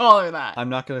 You're going to call her that. I'm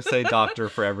not going to say doctor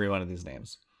for every one of these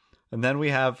names. And then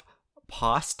we have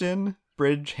Poston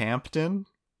Bridgehampton.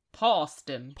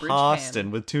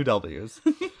 Poston with 2 W's.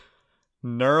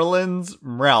 Nerlens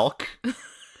Mrelk.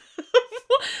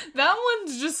 That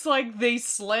one's just like they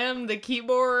slammed the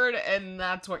keyboard and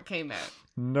that's what came out.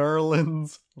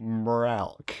 Nerlens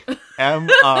Mrelk.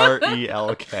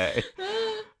 Mrelk.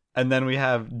 And then we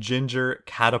have Ginger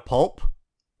Catapult.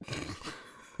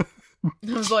 I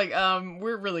was like,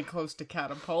 we're really close to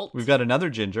Catapult. We've got another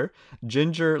Ginger.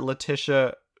 Ginger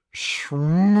Letitia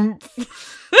Shrumpf.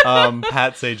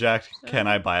 Pat Sajak, can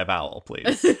I buy a vowel,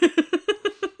 please?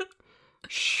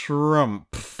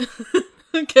 Shrumpf.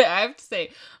 Okay, I have to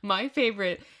say, my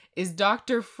favorite is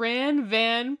Dr. Fran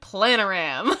Van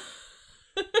Planoram.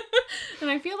 And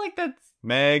I feel like that's...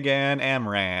 Megan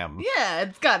Amram. Yeah,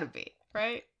 it's gotta be,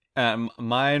 right?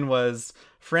 Mine was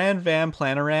Fran Van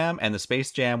Planoram and the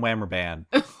Space Jam Whammer Band.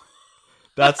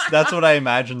 That's what I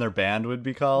imagine their band would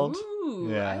be called. Ooh,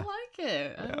 yeah. I like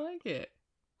it. Yeah. I like it.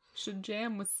 Should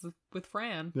jam with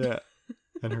Fran. Yeah.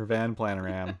 And her Van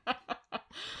Planoram.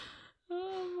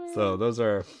 Oh, man. So those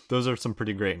are some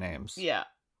pretty great names. Yeah.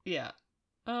 Yeah.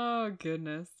 Oh,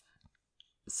 goodness.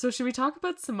 So should we talk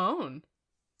about Simone?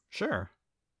 Sure.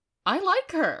 I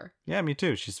like her. Yeah, me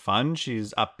too. She's fun.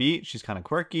 She's upbeat. She's kind of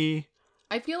quirky.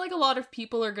 I feel like a lot of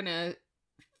people are gonna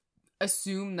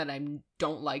assume that I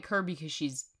don't like her because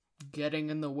she's getting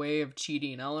in the way of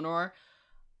Chidi and Eleanor.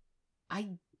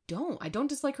 I don't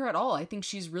dislike her at all. I think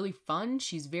she's really fun.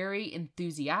 She's very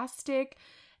enthusiastic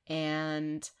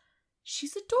and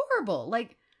she's adorable.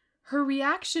 Like, her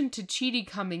reaction to Chidi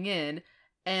coming in,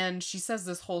 and she says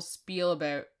this whole spiel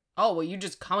about Oh, well, you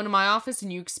just come into my office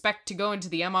and you expect to go into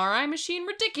the MRI machine?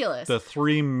 Ridiculous. The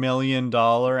 $3 million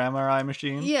MRI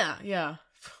machine? Yeah.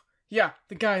 Yeah,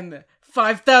 the guy in the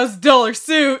 $5,000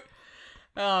 suit.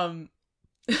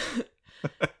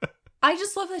 I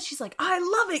just love that she's like, I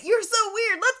love it. You're so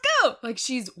weird. Let's go. Like,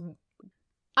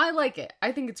 I like it.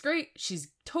 I think it's great. She's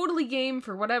totally game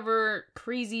for whatever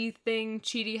crazy thing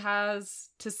Chidi has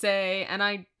to say. And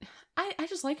I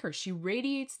just like her. She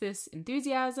radiates this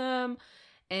enthusiasm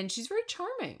and she's very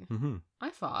charming. Mm-hmm. I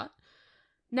thought.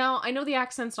 Now, I know the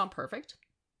accent's not perfect.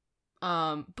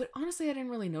 But honestly, I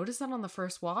didn't really notice that on the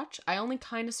first watch. I only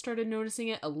kind of started noticing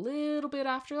it a little bit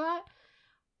after that.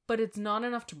 But it's not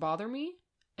enough to bother me.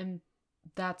 And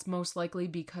that's most likely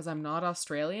because I'm not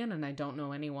Australian and I don't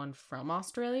know anyone from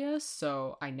Australia,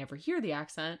 so I never hear the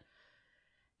accent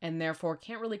and therefore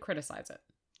can't really criticize it.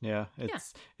 Yeah,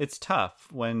 it's tough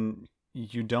when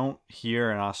you don't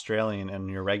hear an Australian in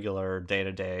your regular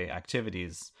day-to-day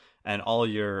activities and all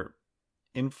your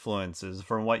influences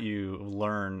from what you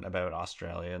learn about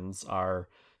Australians are,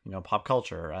 pop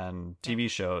culture and TV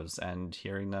shows and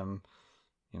hearing them,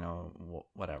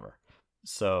 whatever.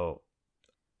 So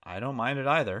I don't mind it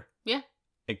either. Yeah.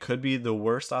 It could be the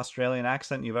worst Australian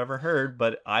accent you've ever heard,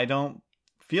 but I don't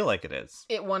feel like it is.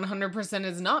 It 100%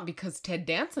 is not because Ted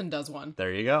Danson does one.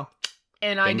 There you go.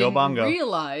 And Bingo I didn't bongo.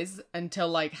 realize until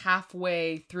like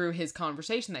halfway through his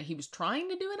conversation that he was trying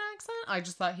to do an accent. I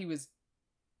just thought he was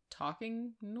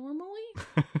talking normally.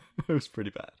 It was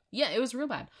pretty bad. Yeah, it was real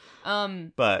bad.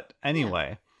 But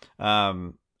anyway,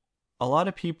 a lot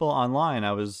of people online,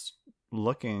 I was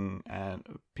looking at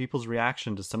people's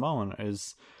reaction to Simone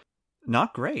is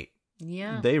not great.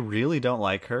 Yeah. They really don't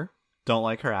like her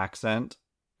accent,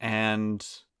 and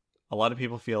a lot of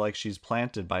people feel like she's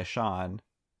planted by Sean.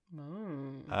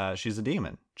 Oh. She's a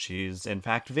demon. She's in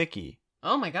fact Vicky.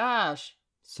 Oh my gosh.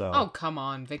 So Oh, come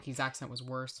on. Vicky's accent was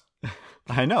worse.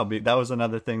 I know, that was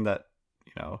another thing that,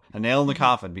 a nail in the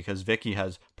coffin, because Vicky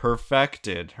has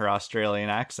perfected her Australian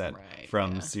accent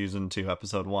from season 2,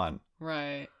 episode 1.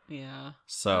 Right. Yeah.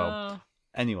 So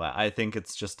anyway, I think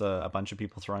it's just a bunch of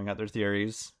people throwing out their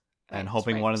theories and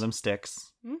hoping one of them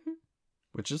sticks,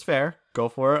 which is fair. Go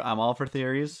for it. I'm all for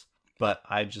theories, but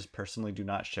I just personally do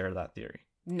not share that theory.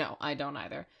 No, I don't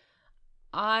either.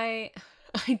 I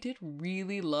did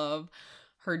really love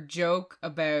her joke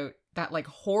about that like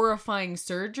horrifying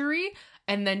surgery.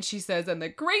 And then she says, and the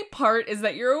great part is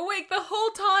that you're awake the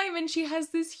whole time. And she has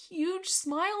this huge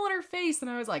smile on her face.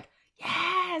 And I was like,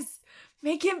 yes,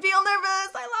 make him feel nervous.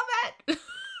 I love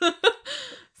it.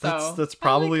 So that's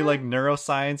probably like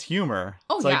neuroscience humor.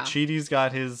 Oh, it's like Chidi's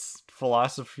got his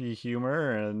philosophy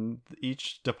humor and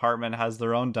each department has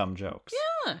their own dumb jokes.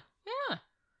 Yeah.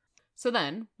 So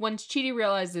then, once Chidi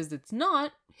realizes it's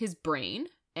not his brain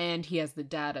and he has the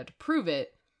data to prove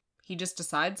it, he just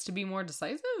decides to be more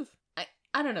decisive.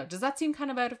 I don't know. Does that seem kind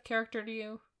of out of character to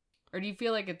you? Or do you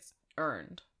feel like it's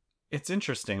earned? It's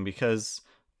interesting because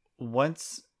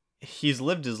once he's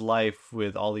lived his life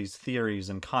with all these theories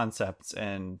and concepts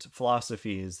and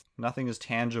philosophies, nothing is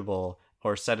tangible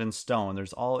or set in stone.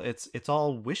 It's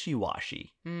all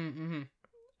wishy-washy. Mm-hmm.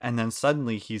 And then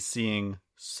suddenly he's seeing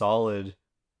solid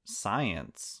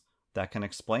science that can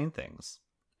explain things.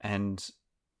 And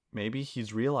maybe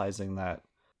he's realizing that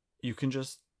you can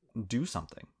just do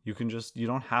something. You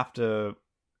don't have to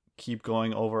keep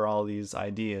going over all these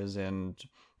ideas and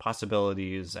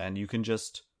possibilities, and you can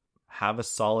just have a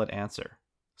solid answer.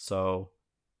 So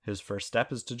his first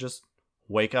step is to just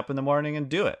wake up in the morning and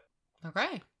do it.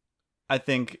 Okay. I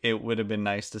think it would have been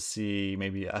nice to see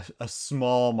maybe a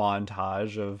small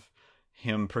montage of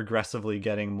him progressively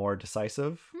getting more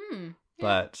decisive. Yeah.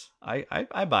 But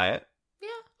I buy it.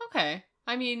 Yeah, okay.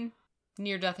 I mean,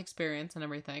 near-death experience and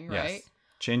everything, right? Yes.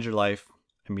 Change your life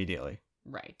immediately.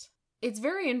 Right. It's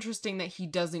very interesting that he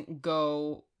doesn't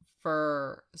go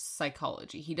for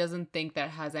psychology. He doesn't think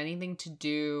that has anything to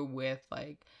do with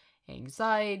like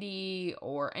anxiety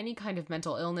or any kind of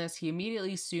mental illness. He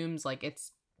immediately assumes like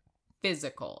it's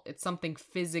physical. It's something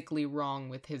physically wrong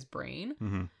with his brain.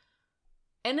 Mm-hmm.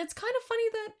 And it's kind of funny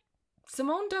that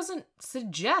Simone doesn't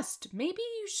suggest maybe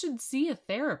you should see a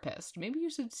therapist. Maybe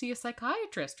you should see a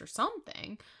psychiatrist or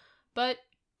something. But,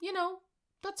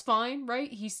 that's fine,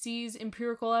 right? He sees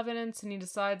empirical evidence and he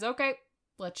decides, okay,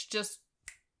 let's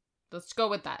go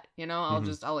with that.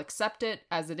 I'll accept it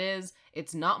as it is.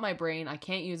 It's not my brain. I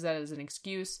can't use that as an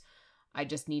excuse. I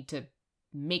just need to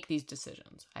make these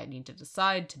decisions. I need to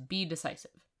decide to be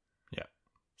decisive. Yeah.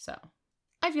 So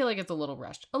I feel like it's a little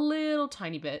rushed. A little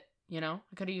tiny bit, I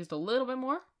could have used a little bit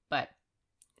more, but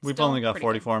we've only got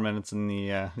 44 minutes in the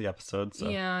episode, so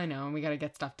yeah, I know, and we got to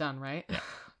get stuff done, right? Yeah.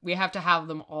 We have to have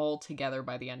them all together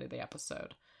by the end of the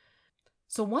episode.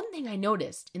 So one thing I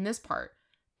noticed in this part,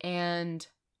 and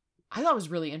I thought was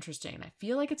really interesting, and I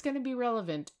feel like it's going to be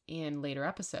relevant in later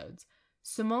episodes.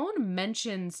 Simone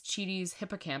mentions Chidi's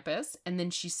hippocampus, and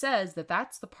then she says that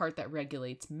that's the part that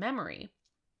regulates memory.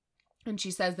 And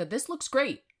she says that this looks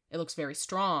great. It looks very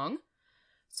strong.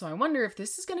 So I wonder if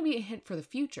this is going to be a hint for the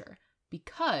future,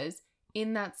 because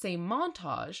in that same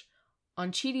montage,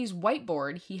 on Chidi's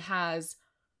whiteboard, he has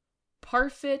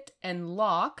Parfit and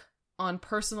Locke on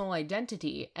personal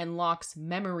identity and Locke's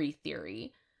memory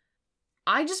theory.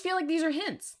 I just feel like these are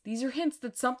hints. These are hints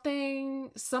that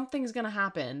something's gonna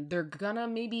happen. They're gonna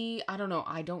maybe, I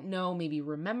don't know, maybe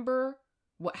remember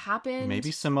what happened.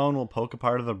 Maybe Simone will poke a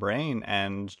part of the brain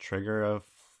and trigger a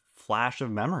flash of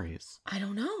memories. I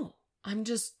don't know. I'm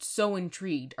just so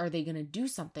intrigued. Are they gonna do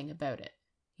something about it?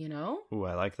 You know? Ooh,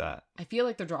 I like that. I feel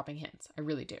like they're dropping hints. I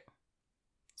really do.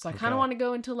 So I kind of want to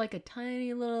go into like a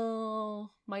tiny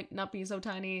little, might not be so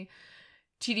tiny,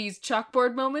 Chidi's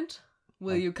chalkboard moment.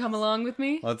 Will you come along with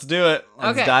me? Let's do it.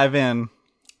 Let's dive in.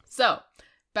 So,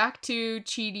 back to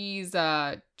Chidi's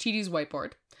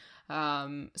whiteboard.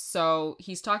 So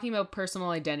he's talking about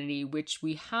personal identity, which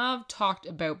we have talked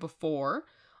about before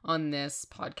on this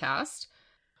podcast.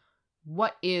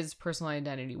 What is personal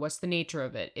identity? What's the nature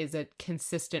of it? Is it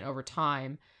consistent over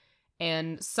time?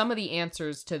 And some of the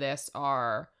answers to this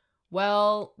are,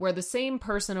 well, we're the same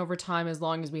person over time as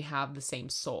long as we have the same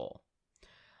soul.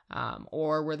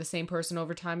 Or we're the same person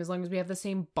over time as long as we have the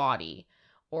same body.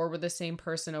 Or we're the same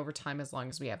person over time as long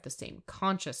as we have the same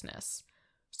consciousness.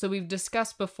 So we've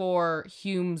discussed before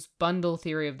Hume's bundle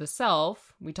theory of the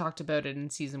self. We talked about it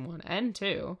in season 1 and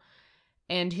 2.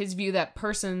 And his view that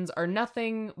persons are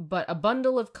nothing but a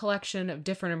bundle of collection of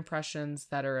different impressions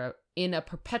that are in a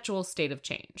perpetual state of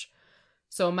change.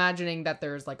 So imagining that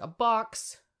there's like a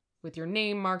box with your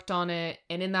name marked on it,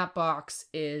 and in that box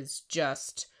is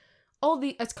just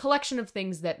a collection of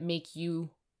things that make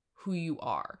you who you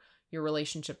are. Your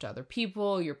relationship to other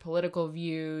people, your political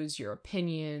views, your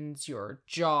opinions, your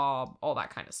job, all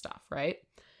that kind of stuff, right?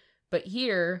 But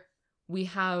here we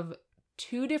have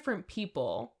two different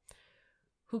people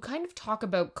who kind of talk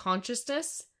about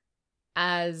consciousness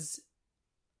as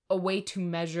a way to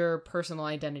measure personal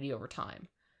identity over time.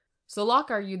 So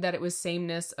Locke argued that it was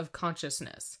sameness of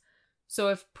consciousness. So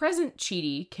if present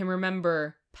Chidi can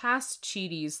remember past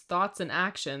Chidi's thoughts and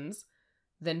actions,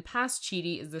 then past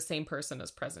Chidi is the same person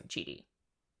as present Chidi.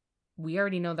 We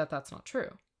already know that that's not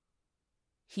true.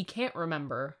 He can't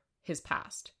remember his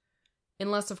past.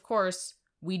 Unless, of course,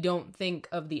 we don't think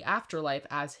of the afterlife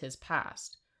as his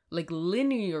past. Like,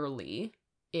 linearly,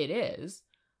 it is,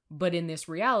 but in this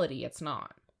reality, it's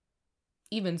not.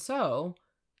 Even so,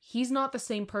 he's not the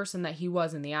same person that he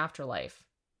was in the afterlife,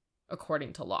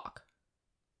 according to Locke.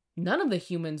 None of the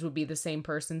humans would be the same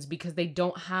persons because they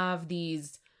don't have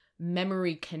these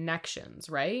memory connections,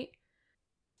 right?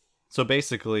 So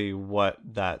basically what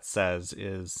that says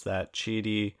is that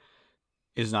Chidi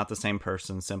is not the same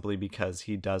person simply because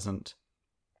he doesn't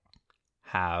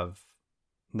have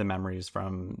the memories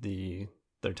from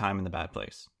their time in the bad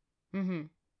place. Mm-hmm.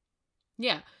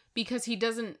 Yeah, because he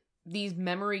doesn't, these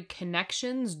memory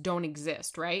connections don't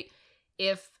exist, right?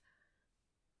 If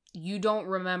you don't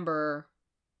remember,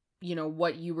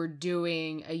 what you were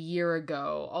doing a year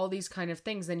ago, all these kind of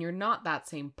things, then you're not that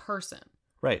same person.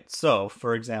 Right. So,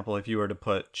 for example, if you were to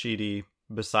put Chidi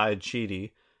beside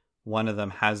Chidi, one of them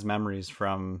has memories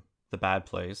from the bad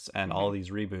place and all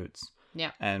these reboots.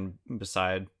 Yeah. And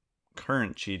beside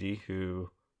current Chidi,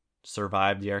 who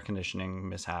survived the air conditioning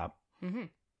mishap,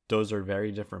 those are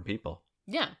very different people.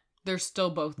 Yeah. They're still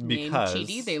both named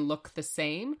Chidi. They look the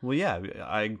same. Well, yeah,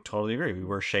 I totally agree. We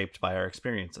were shaped by our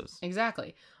experiences.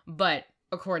 Exactly. But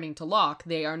according to Locke,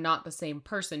 they are not the same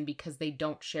person because they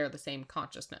don't share the same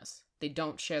consciousness. They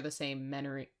don't share the same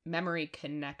memory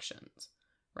connections,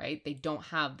 right? They don't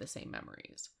have the same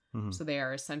memories. Mm-hmm. So they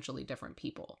are essentially different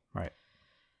people. Right.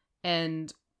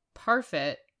 And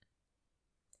Parfit,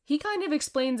 he kind of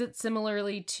explains it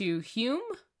similarly to Hume.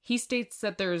 He states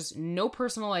that there's no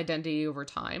personal identity over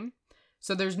time.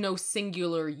 So there's no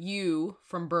singular you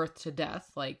from birth to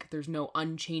death. Like, there's no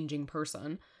unchanging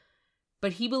person.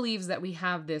 But he believes that we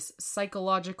have this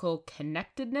psychological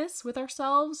connectedness with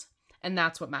ourselves, and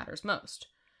that's what matters most.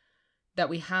 That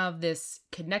we have this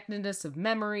connectedness of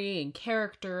memory and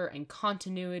character and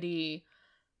continuity.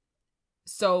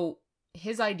 So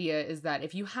his idea is that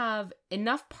if you have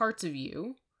enough parts of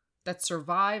you that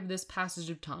survive this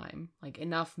passage of time, like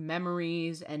enough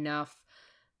memories, enough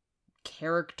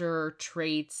character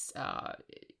traits,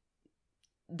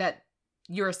 that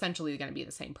you're essentially going to be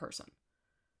the same person,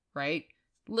 right?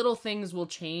 little things will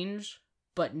change,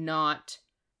 but not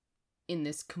in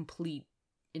this complete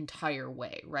entire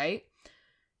way, right?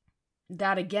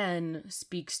 That again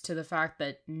speaks to the fact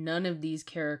that none of these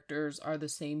characters are the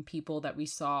same people that we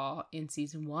saw in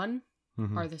season 1,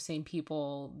 are the same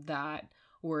people that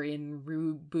were in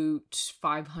reboot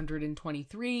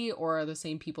 523, or are the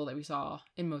same people that we saw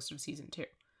in most of season 2.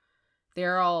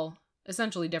 They're all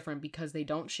essentially different because they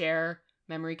don't share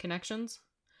memory connections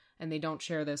and they don't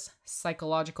share this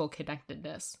psychological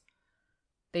connectedness.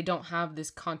 They don't have this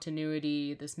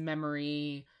continuity, this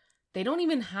memory. They don't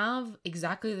even have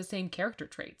exactly the same character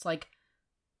traits. Like,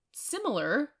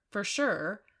 similar for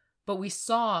sure, but we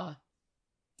saw,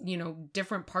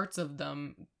 different parts of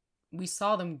them. We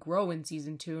saw them grow in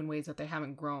season 2 in ways that they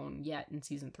haven't grown yet in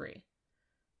season 3.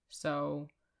 So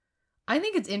I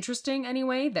think it's interesting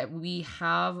anyway that we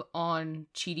have on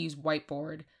Chidi's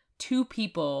whiteboard 2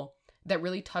 people that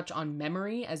really touch on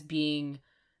memory as being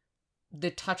the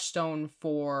touchstone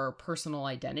for personal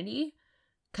identity,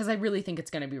 because I really think it's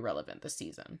going to be relevant this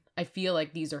season. I feel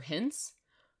like these are hints,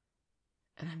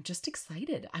 and I'm just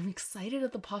excited. I'm excited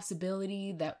at the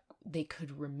possibility that they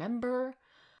could remember,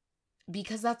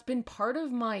 because that's been part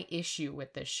of my issue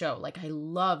with this show. Like, I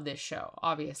love this show,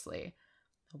 obviously.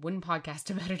 I wouldn't podcast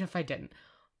about it if I didn't.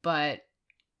 But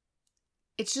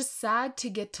it's just sad to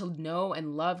get to know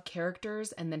and love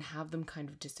characters and then have them kind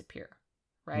of disappear,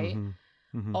 right?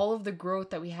 All of the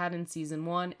growth that we had in season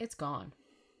 1, it's gone,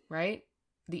 right?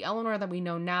 The Eleanor that we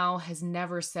know now has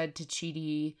never said to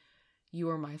Chidi, "You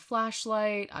were my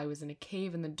flashlight. I was in a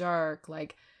cave in the dark."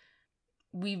 Like,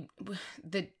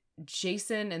 the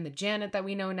Jason and the Janet that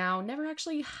we know now never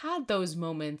actually had those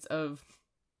moments of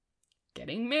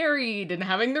getting married and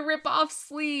having the rip-off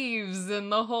sleeves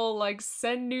and the whole, like,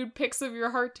 send nude pics of your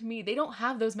heart to me. They don't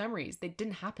have those memories. They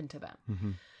didn't happen to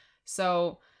them.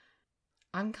 So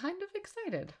I'm kind of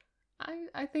excited.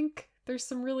 I think there's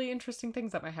some really interesting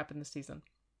things that might happen this season.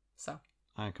 So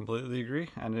I completely agree.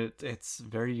 And it's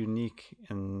very unique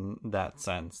in that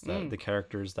sense that the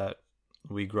characters that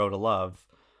we grow to love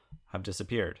have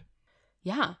disappeared.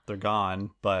 Yeah. They're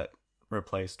gone, but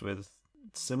replaced with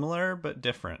similar but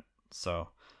different. So,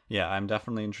 yeah, I'm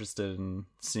definitely interested in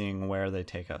seeing where they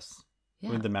take us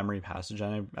with the memory passage.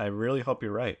 And I really hope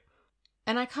you're right.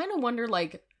 And I kind of wonder,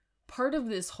 like, part of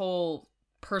this whole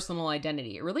personal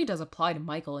identity, it really does apply to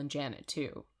Michael and Janet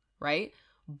too, right?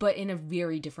 But in a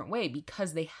very different way,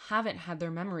 because they haven't had their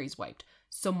memories wiped.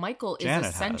 So Michael is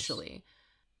essentially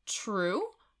true,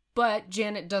 but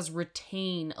Janet does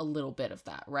retain a little bit of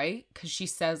that, right? Because she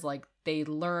says, like, they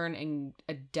learn and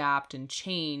adapt and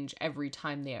change every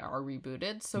time they are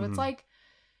rebooted. So it's like,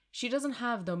 she doesn't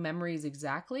have the memories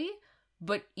exactly,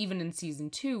 but even in season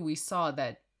 2, we saw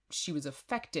that she was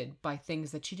affected by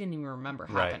things that she didn't even remember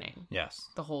happening. Right. Yes.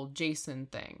 The whole Jason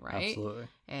thing, right? Absolutely.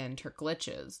 And her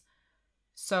glitches.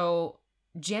 So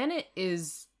Janet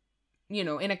is,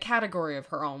 in a category of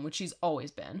her own, which she's always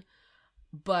been.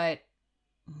 But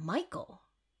Michael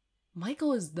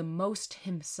is the most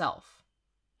himself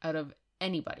out of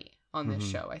anybody on this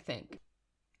show, I think.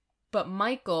 But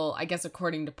Michael, I guess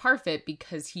according to Parfit,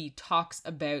 because he talks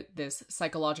about this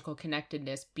psychological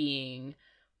connectedness being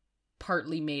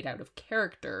partly made out of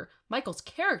character, Michael's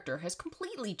character has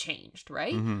completely changed,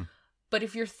 right? But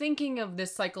if you're thinking of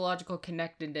this psychological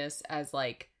connectedness as,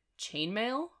 like,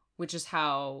 chainmail, which is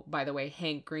how, by the way,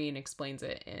 Hank Green explains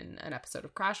it in an episode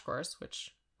of Crash Course,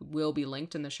 which will be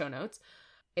linked in the show notes.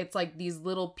 It's like these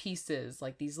little pieces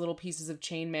of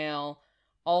chainmail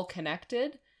all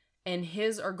connected, and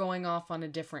his are going off on a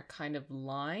different kind of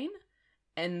line.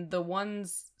 And the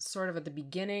ones sort of at the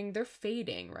beginning, they're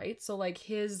fading, right? So, like,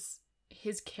 his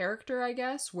character, I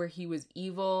guess, where he was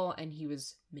evil and he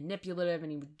was manipulative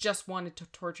and he just wanted to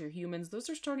torture humans, those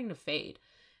are starting to fade.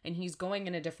 And he's going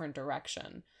in a different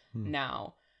direction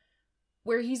now,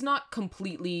 where he's not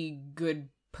completely good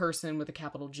person with a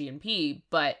capital G and P,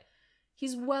 but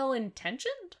he's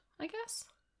well-intentioned, I guess.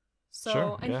 So,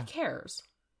 sure, and he cares.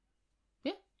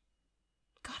 Yeah.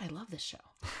 God, I love this show.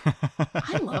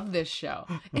 I love this show.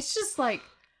 It's just like...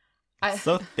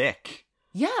 so thick.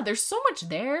 Yeah, there's so much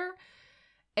there.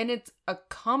 And it's a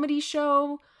comedy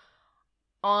show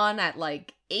on at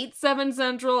like 8/7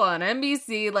 Central on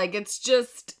NBC. Like, it's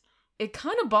just, it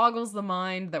kind of boggles the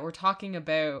mind that we're talking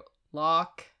about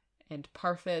Locke and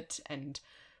Parfit and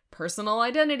personal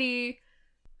identity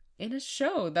in a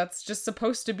show that's just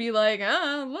supposed to be like,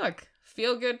 look,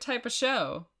 feel good type of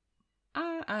show.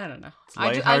 I don't know.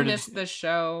 I miss this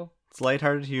show. It's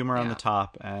lighthearted humor on the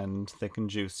top and thick and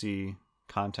juicy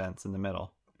contents in the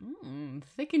middle.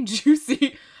 Thick and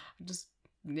juicy.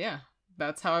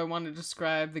 That's how I want to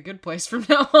describe The Good Place from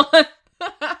now on.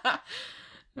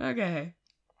 Okay.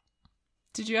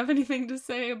 Did you have anything to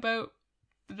say about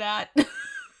that?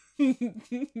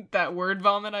 That word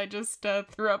vomit I just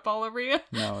threw up all over you?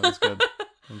 No, it was good.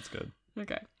 It was good.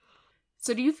 Okay.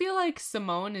 So do you feel like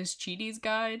Simone is Chidi's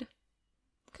guide?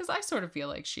 Because I sort of feel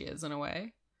like she is in a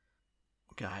way.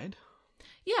 Guide?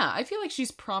 Yeah, I feel like she's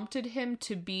prompted him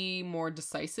to be more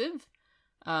decisive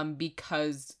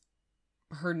because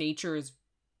her nature is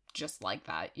just like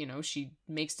that. You know, she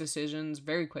makes decisions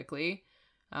very quickly.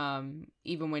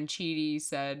 Even when Chidi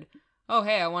said, oh,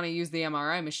 hey, I want to use the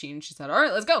MRI machine, she said, all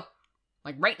right, let's go.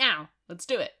 Like right now. Let's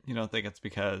do it. You don't think it's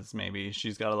because maybe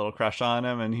she's got a little crush on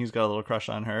him and he's got a little crush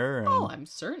on her? And... Oh, I'm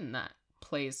certain that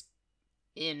plays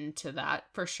into that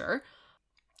for sure.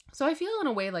 So I feel in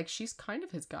a way like she's kind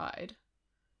of his guide.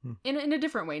 In a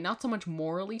different way. Not so much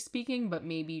morally speaking, but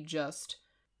maybe just,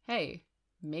 hey,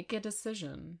 make a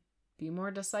decision. Be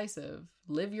more decisive.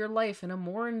 Live your life in a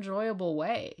more enjoyable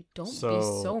way. Don't be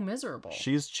so miserable.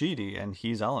 She's Chidi and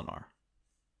he's Eleanor.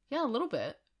 Yeah, a little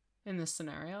bit. In this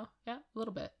scenario. Yeah, a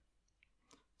little bit.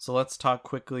 So let's talk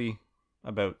quickly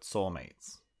about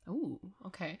soulmates. Ooh,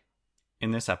 okay.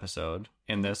 In this episode,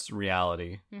 in this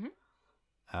reality,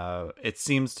 it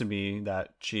seems to me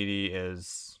that Chidi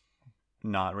is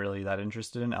not really that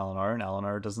interested in Eleanor, and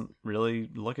Eleanor doesn't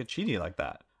really look at Chidi like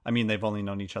that. I mean, they've only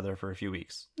known each other for a few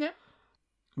weeks. Yeah.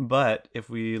 But if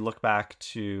we look back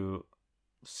to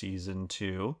season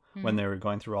 2, when they were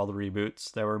going through all the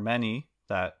reboots, there were many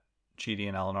that Chidi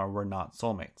and Eleanor were not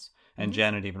soulmates. And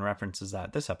Janet even references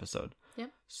that this episode. Yeah.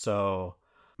 So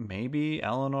maybe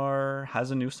Eleanor has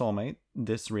a new soulmate,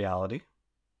 this reality,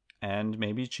 and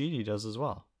maybe Chidi does as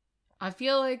well. I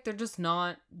feel like they're just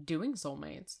not doing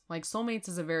soulmates. Like, soulmates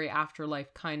is a very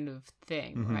afterlife kind of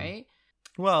thing, right?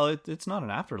 Well, it's not an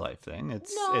afterlife thing.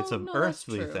 It's an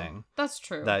earthly thing. That's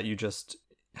true. That you just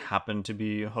happen to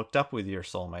be hooked up with your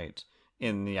soulmate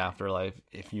in the afterlife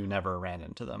if you never ran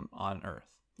into them on Earth.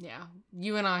 Yeah.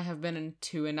 You and I have been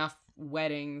to enough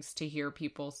weddings to hear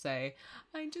people say,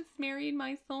 I just married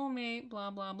my soulmate,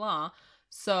 blah, blah, blah.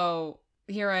 So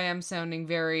here I am sounding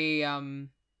very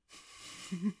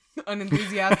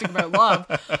unenthusiastic about love,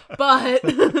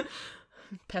 but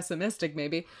pessimistic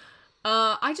maybe.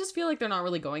 I just feel like they're not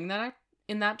really going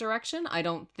in that direction. I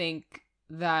don't think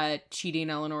that Chidi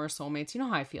and Eleanor are soulmates. You know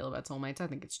how I feel about soulmates. I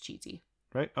think it's cheesy.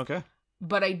 Right, okay.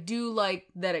 But I do like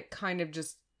that it kind of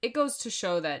just, it goes to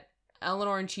show that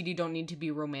Eleanor and Chidi don't need to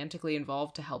be romantically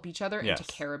involved to help each other and to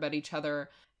care about each other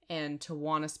and to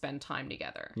want to spend time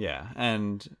together. Yeah,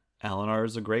 and Eleanor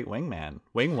is a great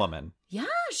wingwoman. Yeah,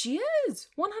 she is.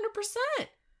 100%.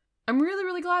 I'm really,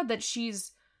 really glad that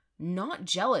she's not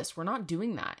jealous. We're not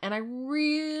doing that. And I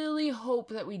really hope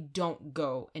that we don't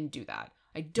go and do that.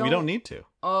 We don't need to.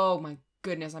 Oh my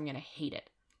goodness, I'm going to hate it.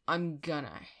 I'm going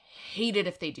to hate it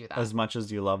if they do that. As much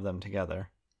as you love them together.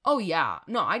 Oh yeah.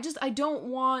 No, I don't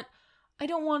want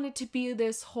it to be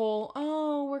this whole,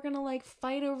 oh, we're gonna like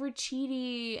fight over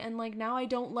Chidi and like now I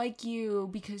don't like you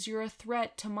because you're a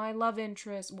threat to my love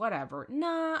interest, whatever.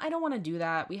 Nah, I don't want to do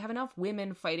that. We have enough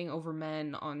women fighting over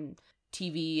men on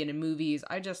TV and in movies.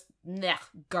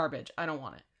 Garbage. I don't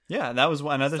want it. Yeah, that was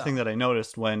another thing that I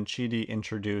noticed when Chidi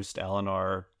introduced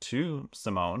Eleanor to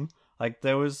Simone. Like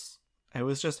it was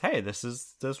just, hey, this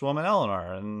is this woman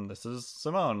Eleanor and this is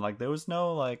Simone. Like there was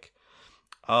no like,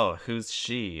 oh, who's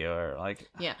she? Or like,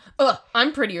 yeah,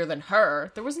 I'm prettier than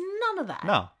her. There was none of that.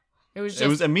 No, it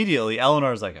was immediately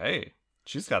Eleanor's like, hey,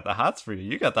 she's got the hots for you.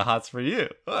 You got the hots for you.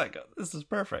 Oh my god, this is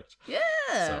perfect.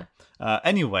 Yeah. So,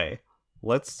 anyway,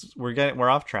 we're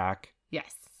off track.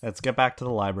 Yes. Let's get back to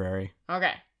the library.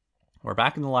 Okay. We're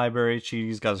back in the library.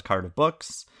 Chidi's got his cart of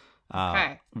books.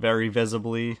 Very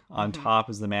visibly on top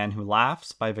is The Man Who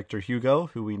Laughs by Victor Hugo,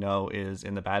 who we know is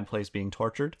in the bad place being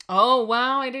tortured. Oh,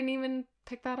 wow. I didn't even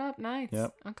pick that up. Nice.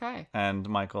 Yep. Okay. And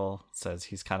Michael says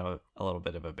he's kind of a little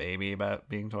bit of a baby about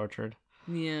being tortured.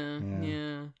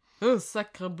 Yeah. Oh,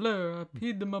 sacre bleu, I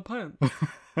peed in my pants.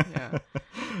 Yeah.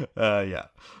 Yeah.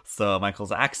 So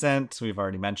Michael's accent, we've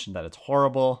already mentioned that it's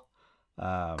horrible.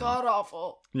 God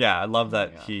awful. Yeah, I love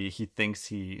that he thinks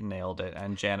he nailed it,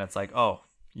 and Janet's like, oh,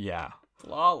 yeah.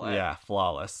 Flawless. Yeah,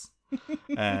 flawless.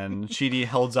 And Chidi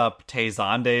holds up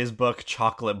Tay-Zonde's book,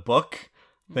 Chocolate Book,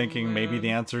 thinking maybe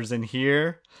the answer's in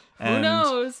here. And who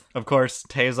knows? Of course,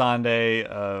 Tay-Zonde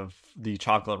of the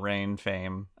Chocolate Rain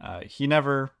fame, he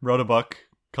never wrote a book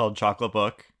called Chocolate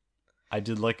Book. I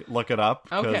did look it up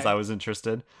because I was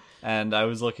interested. And I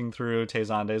was looking through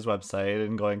Tay-Zonde's website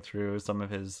and going through some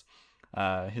of his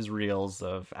reels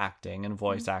of acting and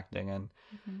voice acting, and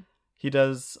he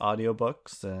does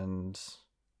audiobooks, and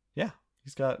yeah,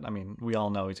 he's got, I mean, we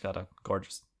all know he's got a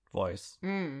gorgeous voice.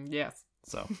 Yes.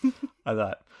 So I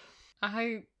thought,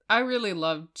 I really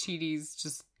love Chidi's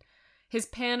just his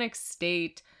panic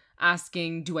state,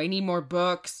 asking, do I need more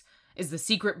books? Is the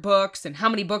secret books? And how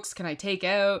many books can I take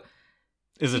out?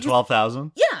 is it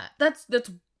 12,000? Yeah, that's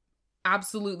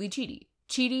absolutely Chidi.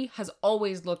 Chidi has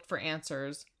always looked for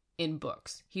answers in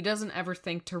books. He doesn't ever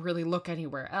think to really look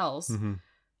anywhere else. Mm-hmm.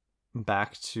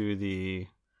 Back to the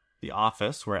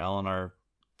office where Eleanor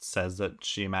says that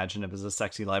she imagined him as a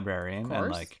sexy librarian,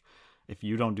 and like, if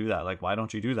you don't do that, like, why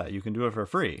don't you do that? You can do it for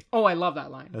free. Oh, I love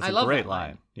that line. That's I a love great that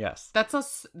line. Yes.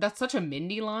 That's such a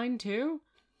Mindy line too.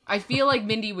 I feel like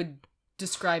Mindy would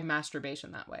describe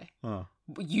masturbation that way. Oh.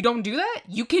 You don't do that?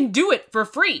 You can do it for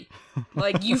free.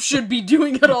 Like, you should be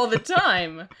doing it all the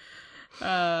time.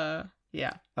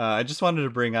 Yeah. I just wanted to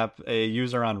bring up a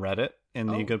user on Reddit in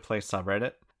the Good Place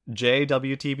subreddit.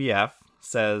 JWTBF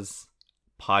says,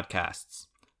 podcasts.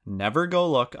 Never go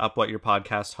look up what your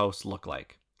podcast hosts look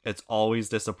like. It's always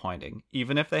disappointing.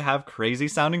 Even if they have crazy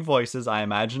sounding voices, I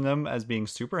imagine them as being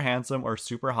super handsome or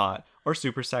super hot or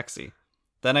super sexy.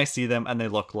 Then I see them and they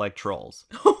look like trolls.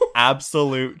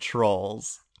 Absolute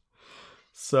trolls.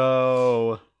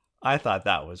 So I thought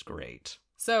that was great.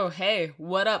 So, hey,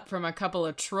 what up from a couple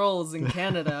of trolls in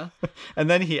Canada? And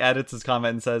then he edits his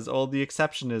comment and says, oh, the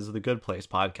exception is the Good Place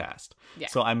podcast. Yeah.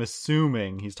 So I'm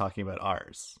assuming he's talking about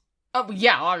ours. Oh,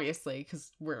 yeah, obviously,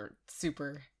 because we're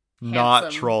super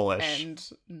not trollish. And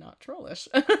not trollish.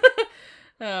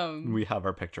 We have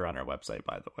our picture on our website,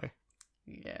 by the way.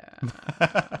 Yeah.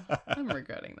 I'm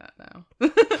regretting that now.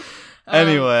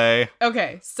 Anyway.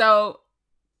 Okay, so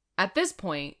at this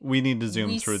point, we need to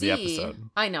zoom through the episode.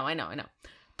 I know.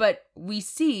 But we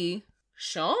see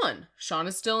Sean. Sean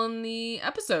is still in the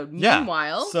episode. Yeah.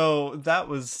 Meanwhile. So that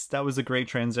was a great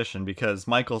transition because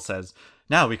Michael says,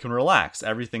 now we can relax.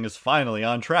 Everything is finally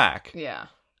on track. Yeah.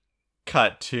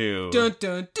 Cut to... Dun,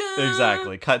 dun, dun.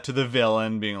 Exactly. Cut to the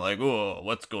villain being like, oh,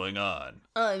 what's going on?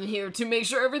 I'm here to make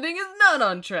sure everything is not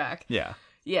on track. Yeah.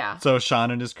 Yeah. So Sean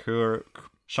and his crew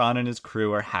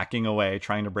are hacking away,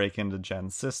 trying to break into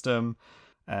Jen's system.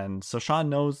 And so Sean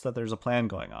knows that there's a plan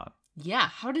going on. Yeah.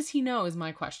 How does he know is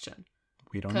my question.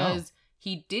 We don't know. Because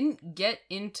he didn't get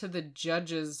into the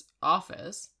judge's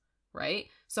office, right?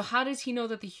 So how does he know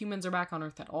that the humans are back on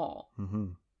Earth at all? Mm-hmm.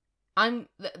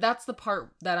 That's the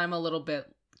part that I'm a little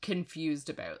bit confused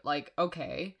about. Like,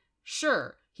 okay,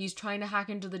 sure, he's trying to hack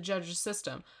into the judge's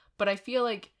system, but I feel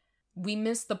like we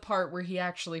missed the part where he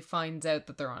actually finds out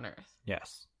that they're on Earth.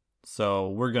 Yes. So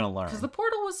we're gonna learn. Because the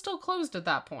portal was still closed at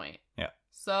that point. Yeah.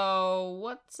 So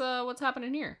what's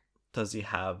happening here? Does he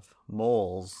have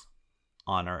moles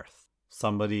on Earth?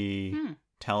 Somebody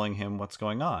telling him what's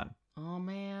going on? Oh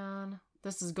man,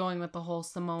 this is going with the whole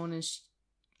Simone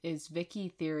is Vicky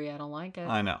theory. I don't like it.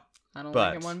 I know. I don't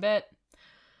like it one bit.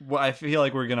 Well, I feel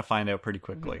like we're gonna find out pretty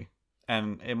quickly,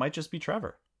 and it might just be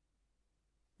Trevor.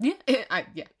 Yeah,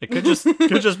 It could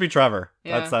just be Trevor.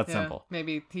 Yeah, That's that simple.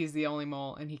 Maybe he's the only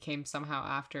mole, and he came somehow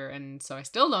after, and so I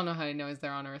still don't know how he knows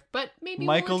they're on Earth. But maybe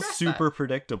Michael's we'll super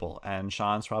predictable, and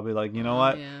Sean's probably like, you know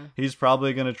what? Yeah. He's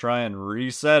probably gonna try and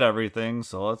reset everything.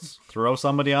 So let's throw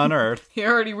somebody on Earth. He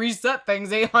already reset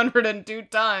things 802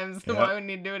 times. Yep. Why would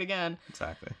he do it again?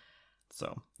 Exactly.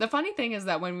 So the funny thing is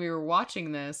that when we were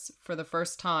watching this for the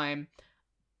first time,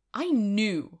 I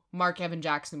knew Mark Evan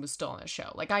Jackson was still on the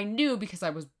show. Like, I knew because I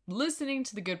was listening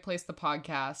to The Good Place, the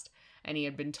podcast, and he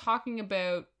had been talking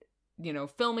about,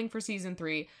 filming for season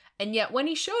 3. And yet when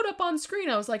he showed up on screen,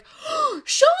 I was like, oh,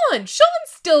 Sean's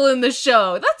still in the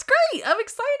show. That's great. I'm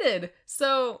excited.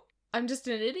 So I'm just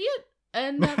an idiot.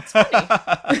 And that's funny.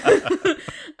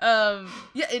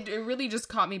 It really just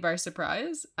caught me by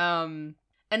surprise.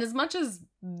 And as much as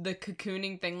the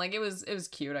cocooning thing, like, it was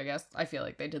cute, I guess. I feel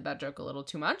like they did that joke a little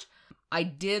too much. I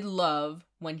did love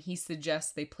when he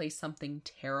suggests they play something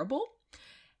terrible.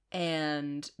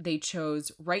 And they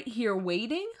chose Right Here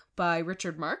Waiting by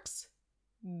Richard Marx,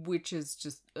 which is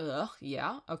just,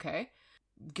 yeah, okay.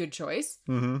 Good choice.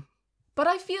 Mm-hmm. But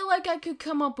I feel like I could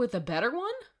come up with a better one.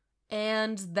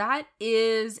 And that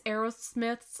is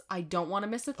Aerosmith's I Don't Want to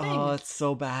Miss a Thing. Oh, it's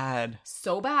so bad.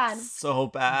 So bad. So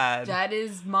bad. That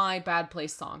is my Bad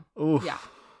Place song. Oof. Yeah.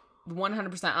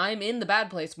 100%. I'm in the Bad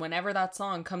Place whenever that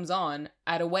song comes on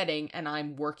at a wedding and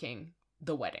I'm working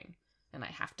the wedding. And I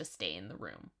have to stay in the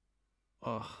room.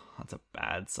 Oh, that's a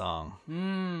bad song.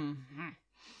 Mm-hmm.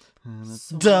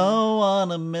 Don't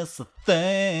want to miss a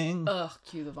thing. Ugh,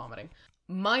 cue the vomiting.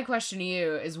 My question to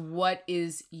you is, what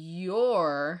is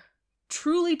your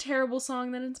truly terrible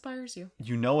song that inspires you?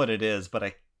 You know what it is, but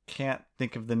I can't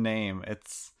think of the name.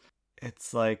 It's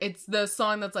It's like... It's the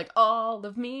song that's like, all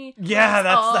of me.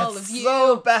 Yeah, all that's of you.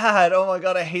 so bad. Oh my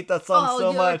god, I hate that song all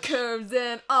so your much. curves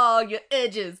and all your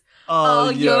edges.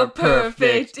 All your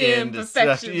perfect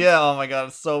imperfections. Yeah, oh my god,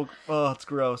 it's so... Oh, it's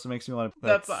gross. It makes me want to...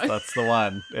 That song. That's the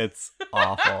one. It's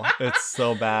awful. It's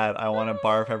so bad. I want to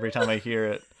barf every time I hear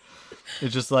it.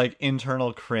 It's just like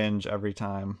internal cringe every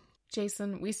time.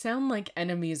 Jason, we sound like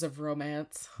enemies of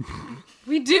romance.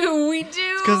 We do. It's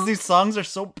because these songs are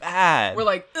so bad. We're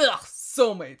like, ugh,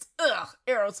 soulmates. Ugh,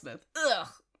 Aerosmith. Ugh,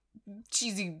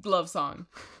 cheesy love song.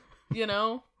 You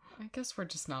know? I guess we're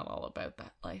just not all about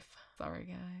that life. Sorry,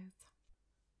 guys.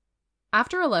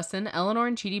 After a lesson, Eleanor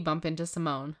and Chidi bump into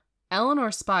Simone.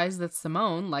 Eleanor spies that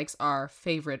Simone likes our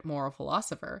favorite moral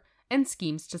philosopher and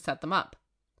schemes to set them up.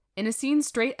 In a scene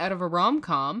straight out of a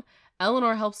rom-com,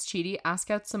 Eleanor helps Chidi ask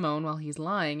out Simone while he's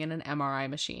lying in an MRI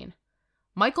machine.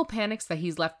 Michael panics that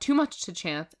he's left too much to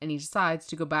chance and he decides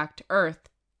to go back to Earth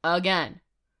again.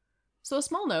 So a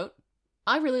small note,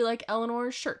 I really like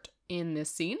Eleanor's shirt in this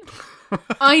scene.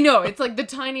 I know, it's like the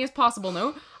tiniest possible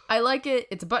note. I like it.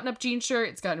 It's a button-up jean shirt.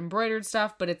 It's got embroidered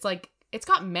stuff, but it's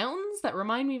got mountains that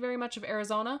remind me very much of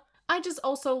Arizona. I just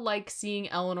also like seeing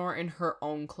Eleanor in her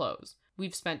own clothes.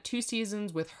 We've spent 2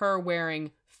 seasons with her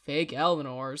wearing fake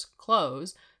Eleanor's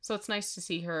clothes, so it's nice to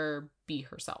see her be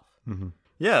herself. Mm-hmm.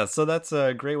 Yeah, so that's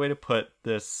a great way to put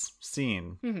this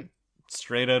scene. Mm-hmm.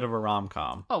 Straight out of a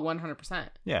rom-com. Oh, 100%.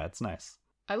 Yeah, it's nice.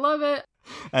 I love it.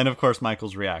 And of course,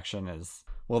 Michael's reaction is,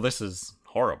 well, this is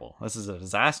horrible. This is a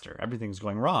disaster. Everything's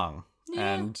going wrong.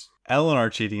 Yeah. And Eleanor,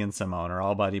 Chidi, and Simone are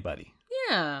all buddy-buddy.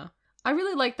 Yeah. I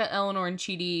really like that Eleanor and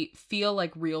Chidi feel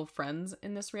like real friends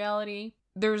in this reality.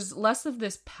 There's less of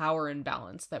this power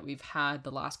imbalance that we've had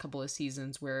the last couple of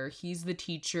seasons where he's the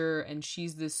teacher and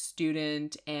she's the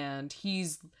student and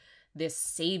he's this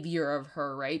savior of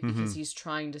her, right? Because he's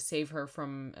trying to save her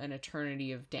from an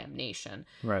eternity of damnation.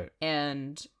 Right.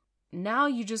 And now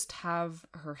you just have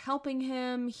her helping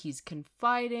him. He's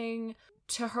confiding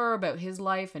to her about his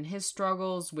life and his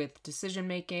struggles with decision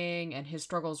making and his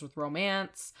struggles with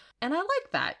romance. And I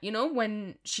like that, you know,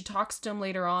 when she talks to him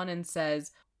later on and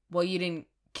says, well, you didn't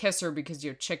kiss her because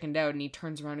you're chickened out, and he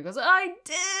turns around and goes, I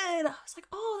did. I was like,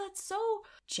 oh, that's so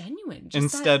genuine. Just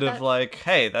instead of like,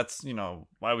 hey, that's, you know,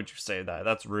 why would you say that?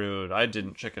 That's rude. I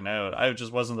didn't chicken out. I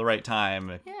just wasn't the right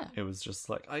time. Yeah. It was just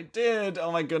like, I did.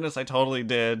 Oh my goodness, I totally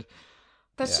did.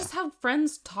 That's just how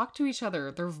friends talk to each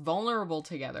other. They're vulnerable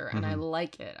together, and I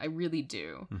like it. I really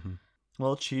do. Mm-hmm.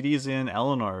 Well, Chidi's in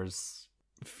Eleanor's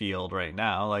field right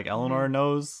now. Like, Eleanor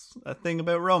knows a thing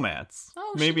about romance.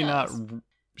 Oh, maybe she does. not.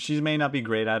 She may not be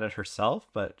great at it herself,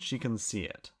 but she can see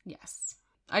it. Yes.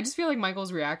 I just feel like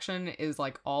Michael's reaction is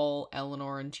like all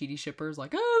Eleanor and Chidi shippers,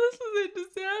 like, oh, this is a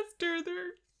disaster.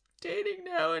 They're dating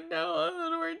now, and now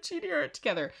Eleanor and Chidi aren't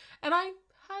together. And I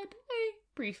had a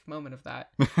brief moment of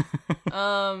that.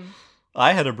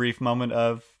 I had a brief moment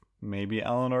of maybe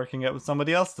Eleanor can get with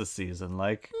somebody else this season,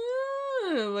 like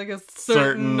a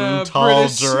certain tall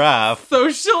British giraffe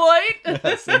socialite.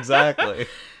 Yes, exactly.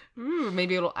 Ooh,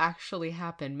 maybe it'll actually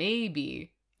happen.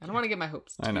 Maybe. I don't want to get my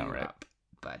hopes too right? up.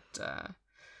 But,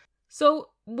 so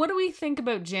what do we think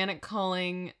about Janet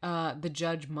calling the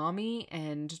judge mommy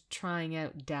and trying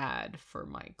out dad for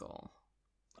Michael?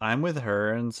 I'm with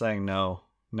her and saying no.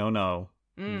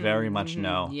 Very much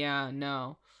no. Yeah,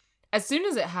 no. As soon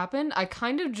as it happened, I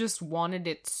kind of just wanted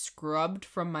it scrubbed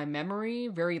from my memory.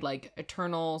 Very like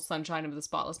Eternal Sunshine of the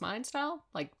Spotless Mind style.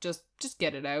 Like just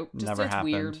get it out. Just, Never it's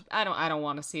happened. weird. I don't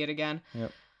want to see it again.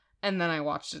 Yep. And then I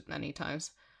watched it many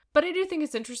times. But I do think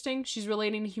it's interesting. She's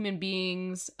relating to human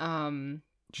beings.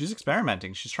 She's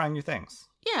experimenting. She's trying new things.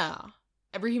 Yeah.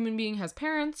 Every human being has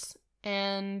parents.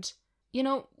 And, you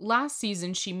know, last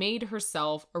season she made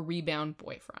herself a rebound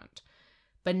boyfriend.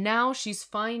 But now she's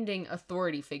finding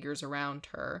authority figures around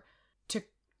her to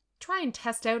try and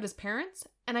test out as parents.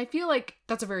 And I feel like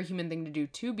that's a very human thing to do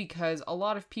too, because a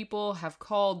lot of people have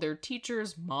called their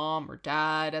teachers mom or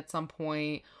dad at some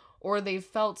point, or they've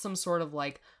felt some sort of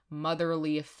like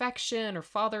motherly affection or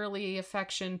fatherly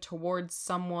affection towards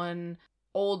someone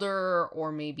older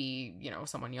or maybe, you know,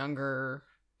 someone younger,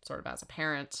 sort of as a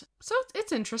parent. So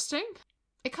it's interesting.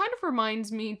 It kind of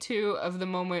reminds me, too, of the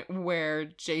moment where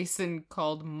Jason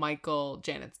called Michael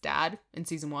Janet's dad in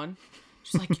season 1.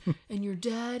 She's like, and your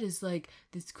dad is like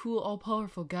this cool,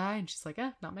 all-powerful guy. And she's like,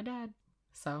 not my dad.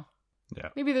 So, yeah,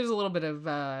 maybe there's a little bit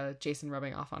of Jason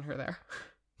rubbing off on her there.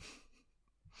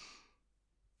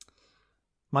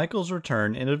 Michael's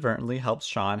return inadvertently helps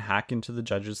Sean hack into the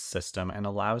judge's system and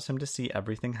allows him to see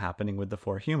everything happening with the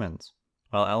 4 humans.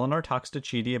 While Eleanor talks to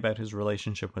Chidi about his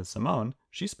relationship with Simone,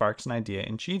 she sparks an idea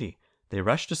in Chidi They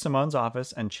rush to Simone's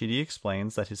office, and Chidi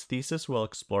explains that his thesis will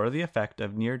explore the effect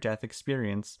of near-death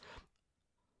experiences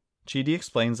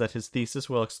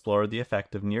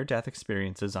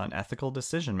on ethical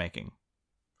decision-making.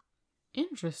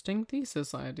 Interesting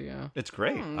thesis idea. It's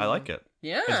great. I like it.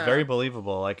 Yeah. It's very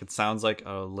believable. Like, it sounds like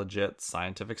a legit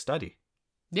scientific study.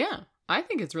 Yeah. I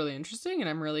think it's really interesting, and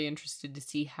I'm really interested to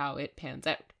see how it pans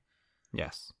out.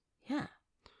 Yes. Yeah.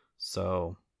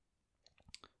 So,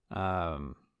 I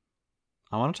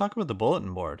want to talk about the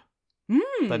bulletin board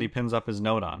that he pins up his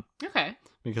note on. Okay.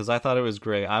 Because I thought it was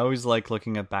great. I always like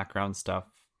looking at background stuff,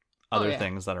 other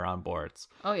things that are on boards.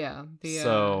 Oh, yeah.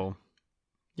 The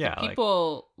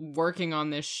people working on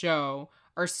this show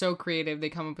are so creative. They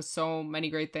come up with so many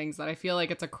great things that I feel like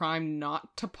it's a crime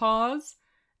not to pause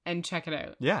and check it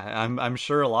out. Yeah, I'm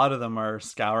sure a lot of them are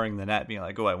scouring the net, being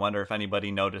like, "Oh, I wonder if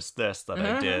anybody noticed this that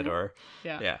I did," or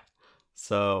yeah.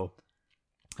 So,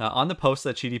 on the post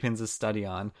that Chidi pins his study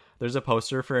on, there's a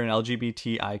poster for an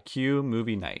LGBTIQ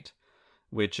movie night,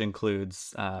 which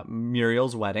includes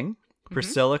Muriel's Wedding,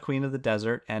 Priscilla, Queen of the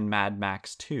Desert, and Mad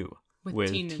Max 2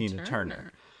 with Tina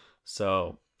Turner.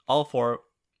 So all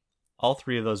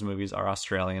three of those movies are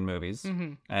Australian movies,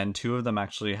 and 2 of them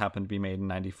actually happen to be made in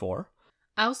 1994.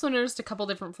 I also noticed a couple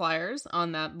different flyers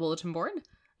on that bulletin board.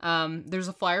 There's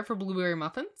a flyer for blueberry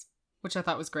muffins, which I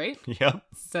thought was great. Yep.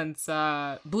 Since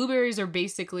blueberries are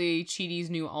basically Chidi's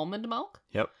new almond milk.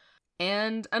 Yep.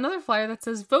 And another flyer that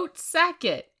says, "Vote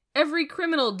Sackett. Every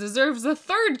criminal deserves a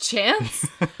third chance."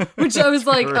 Which I was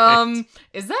like,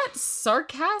 is that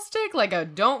sarcastic? Like a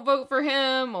don't vote for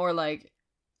him? Or like,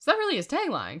 is that really his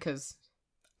tagline? Because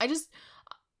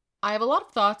I have a lot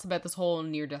of thoughts about this whole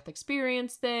near-death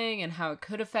experience thing and how it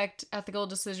could affect ethical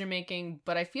decision-making,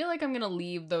 but I feel like I'm going to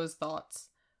leave those thoughts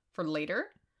for later.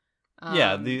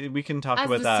 We can talk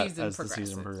about that as the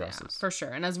season progresses. Yeah, for sure.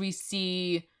 And as we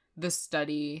see the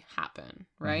study happen,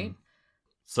 right?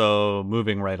 So,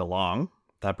 moving right along,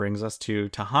 that brings us to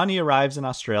Tahani arrives in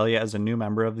Australia as a new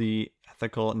member of the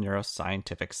Ethical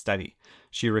Neuroscientific Study.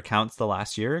 She recounts the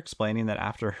last year, explaining that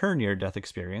after her near-death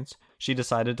experience, she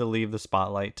decided to leave the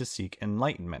spotlight to seek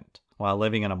enlightenment. While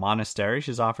living in a monastery,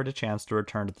 she's offered a chance to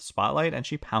return to the spotlight, and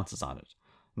she pounces on it.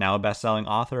 Now a best-selling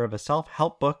author of a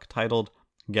self-help book titled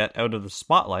Get Out of the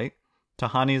Spotlight,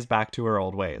 Tahani is back to her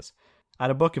old ways. At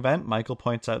a book event, Michael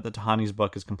points out that Tahani's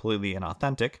book is completely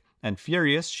inauthentic, and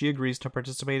furious, she agrees to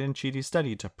participate in Chidi's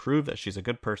study to prove that she's a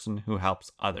good person who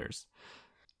helps others.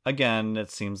 Again, it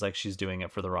seems like she's doing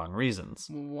it for the wrong reasons.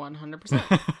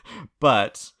 100%.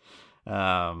 But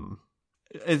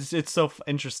it's so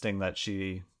interesting that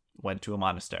she went to a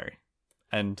monastery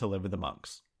and to live with the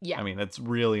monks. Yeah. I mean, it's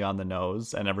really on the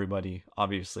nose, and everybody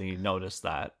obviously noticed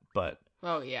that, but...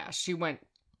 Oh, yeah. She went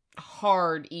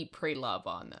hard eat, pray, love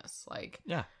on this. Like...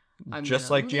 Yeah. I'm just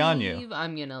like Jianyu.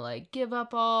 I'm gonna like give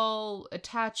up all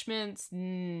attachments.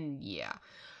 Yeah.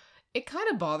 It kind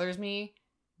of bothers me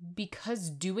because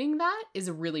doing that is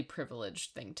a really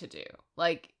privileged thing to do.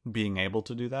 Like being able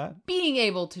to do that. Being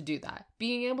able to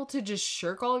just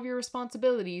shirk all of your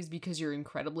responsibilities because you're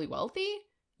incredibly wealthy.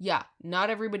 Yeah,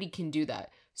 not everybody can do that.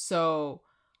 So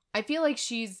I feel like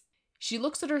she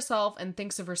looks at herself and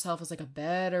thinks of herself as like a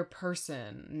better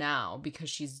person now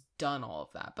because she's done all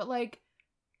of that. But like,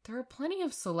 there are plenty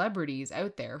of celebrities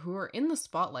out there who are in the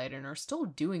spotlight and are still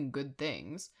doing good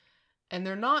things. And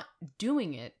they're not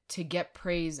doing it to get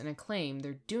praise and acclaim.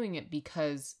 They're doing it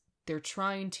because they're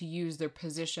trying to use their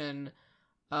position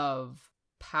of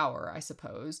power, I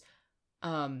suppose,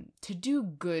 to do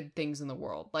good things in the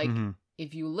world. Like,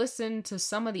 if you listen to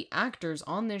some of the actors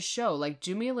on this show, like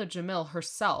Jameela Jamil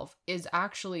herself is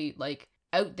actually, like,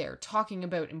 out there talking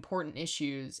about important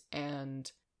issues.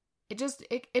 And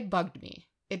it bugged me.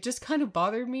 It just kind of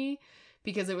bothered me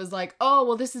because it was like, oh,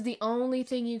 well, this is the only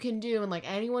thing you can do. And like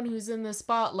anyone who's in the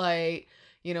spotlight,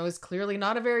 you know, is clearly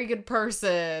not a very good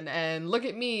person. And look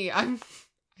at me. I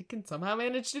can somehow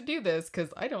manage to do this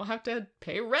because I don't have to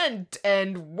pay rent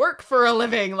and work for a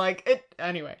living.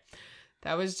 Anyway,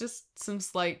 that was just some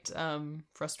slight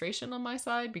frustration on my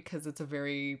side because it's a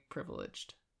very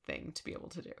privileged thing to be able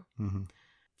to do. Mm-hmm.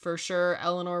 For sure,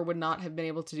 Eleanor would not have been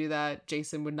able to do that.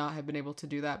 Jason would not have been able to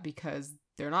do that because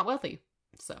they're not wealthy.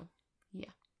 So,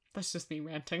 yeah. That's just me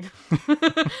ranting.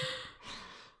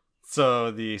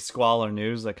 So, the Squalor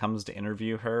News that comes to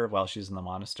interview her while she's in the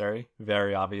monastery,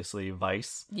 very obviously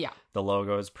Vice. Yeah. The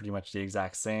logo is pretty much the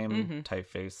exact same,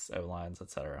 typeface, outlines,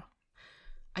 etc.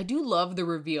 I do love the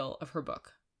reveal of her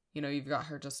book. You know, you've got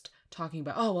her just talking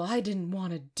about, oh, well, I didn't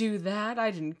want to do that.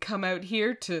 I didn't come out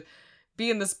here to be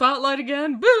in the spotlight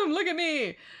again. Boom, look at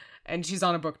me. And she's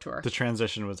on a book tour. The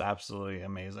transition was absolutely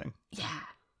amazing. Yeah.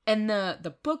 And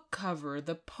the book cover,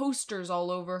 the posters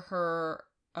all over her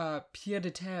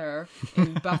pied-à-terre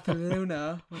in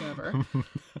Barcelona, whatever.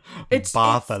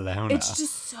 Barcelona. It's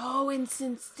just so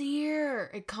insincere.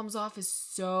 It comes off as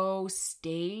so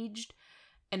staged,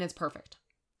 and it's perfect.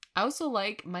 I also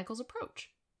like Michael's approach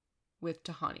with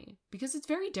Tahani because it's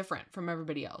very different from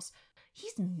everybody else.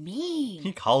 He's mean.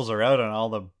 He calls her out on all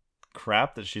the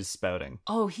crap that she's spouting.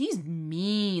 Oh, he's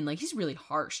mean. Like, he's really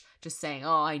harsh. Just saying,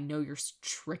 oh, I know you're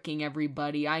tricking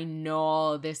everybody. I know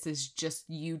all of this is just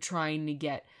you trying to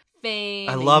get fame.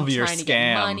 I love you your trying scam. to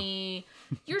get money.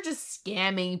 You're just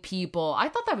scamming people. I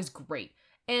thought that was great.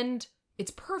 And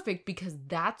it's perfect because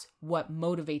that's what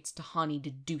motivates Tahani to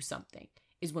do something,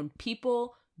 is when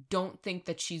people don't think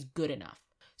that she's good enough.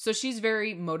 So she's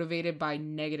very motivated by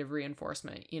negative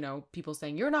reinforcement. You know, people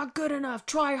saying, you're not good enough,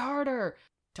 try harder.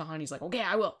 Tahani's like, okay,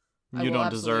 I will. You don't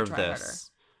deserve this. Harder.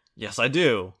 Yes, I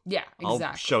do. Yeah, exactly.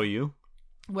 I'll show you.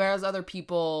 Whereas other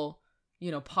people,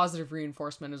 you know, positive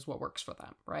reinforcement is what works for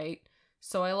them, right?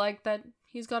 So I like that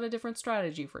he's got a different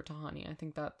strategy for Tahani. I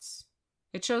think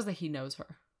it shows that he knows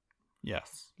her.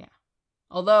 Yes. Yeah.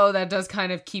 Although that does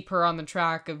kind of keep her on the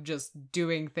track of just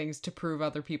doing things to prove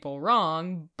other people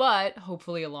wrong, but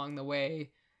hopefully along the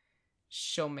way,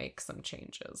 she'll make some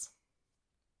changes.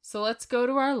 So let's go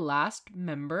to our last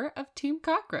member of Team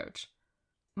Cockroach.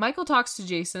 Michael talks to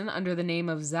Jason under the name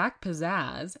of Zach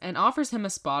Pizzazz and offers him a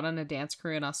spot on a dance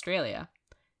crew in Australia.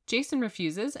 Jason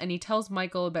refuses, and he tells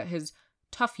Michael about his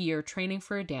tough year training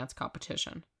for a dance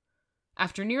competition.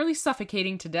 After nearly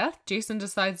suffocating to death, Jason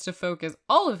decides to focus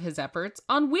all of his efforts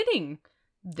on winning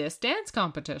this dance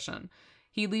competition.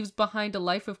 He leaves behind a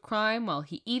life of crime while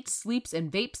he eats, sleeps,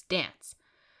 and vapes dance.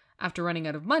 After running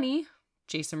out of money,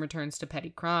 Jason returns to petty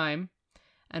crime,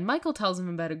 and Michael tells him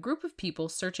about a group of people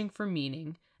searching for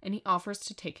meaning, and he offers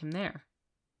to take him there.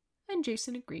 And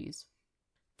Jason agrees.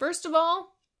 First of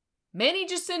all, Manny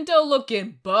Jacinto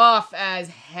looking buff as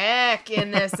heck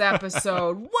in this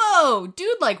episode. Whoa!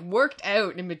 Dude, like, worked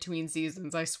out in between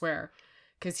seasons, I swear.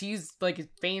 Because he's, like, his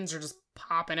veins are just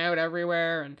popping out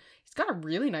everywhere, and he's got a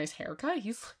really nice haircut. He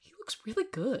looks really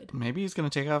good. Maybe he's going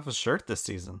to take off his shirt this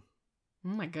season. Oh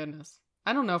my goodness.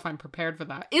 I don't know if I'm prepared for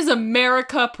that. Is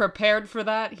America prepared for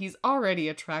that? He's already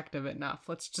attractive enough.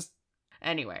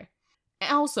 Anyway.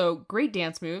 Also, great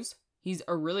dance moves. He's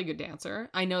a really good dancer.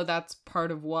 I know that's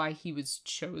part of why he was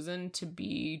chosen to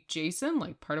be Jason,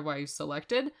 like part of why he was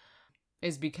selected,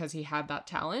 is because he had that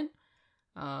talent.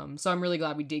 So I'm really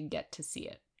glad we did get to see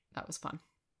it. That was fun.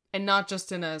 And not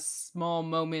just in a small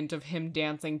moment of him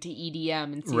dancing to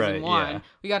EDM in season 1. Yeah.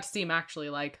 We got to see him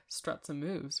actually like strut some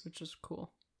moves, which is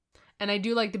cool. And I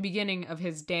do like the beginning of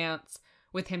his dance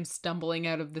with him stumbling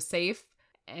out of the safe.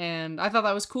 And I thought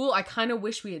that was cool. I kind of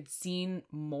wish we had seen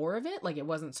more of it. Like, it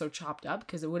wasn't so chopped up,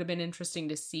 because it would have been interesting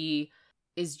to see,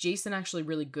 is Jason actually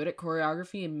really good at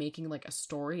choreography and making like a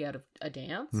story out of a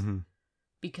dance? Mm-hmm.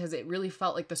 Because it really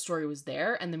felt like the story was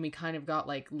there, and then we kind of got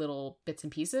like little bits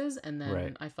and pieces, and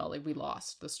then I felt like we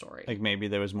lost the story. Like maybe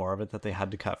there was more of it that they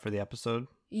had to cut for the episode?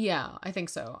 Yeah, I think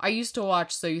so. I used to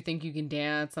watch So You Think You Can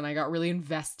Dance, and I got really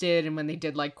invested in when they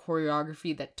did like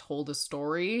choreography that told a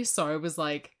story. So I was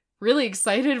like really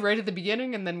excited right at the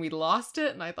beginning, and then we lost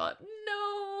it, and I thought,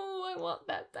 no, I want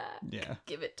that back. Yeah.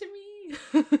 Give it to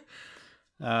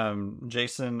me.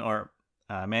 Jason, or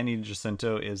Manny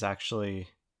Jacinto, is actually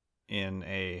in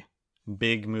a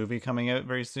big movie coming out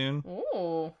very soon.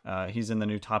 Oh. He's in the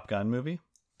new Top Gun movie.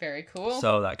 Very cool.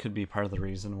 So that could be part of the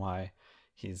reason why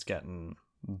he's getting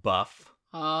buff.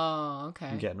 Oh,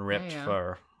 okay. Getting ripped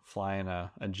for flying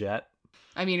a jet.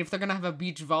 I mean, if they're going to have a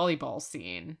beach volleyball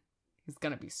scene, he's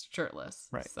going to be shirtless.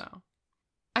 Right. So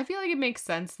I feel like it makes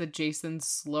sense that Jason's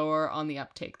slower on the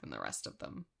uptake than the rest of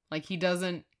them. Like, he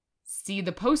doesn't see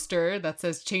the poster that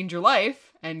says change your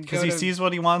life and because he sees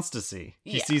what he wants to see.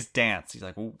 He Yeah. sees dance. He's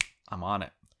like, ooh, I'm on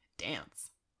it.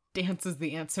 Dance is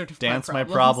the answer to Dance my my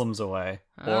problems away,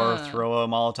 or Ah. throw a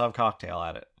Molotov cocktail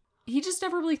at it. He just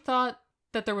never really thought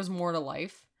that there was more to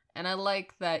life. And I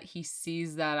like that he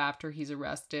sees that after he's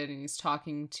arrested and he's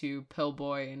talking to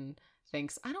Pillboy and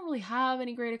thinks, I don't really have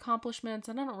any great accomplishments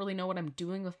and I don't really know what I'm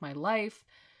doing with my life.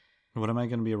 What am I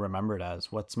going to be remembered as?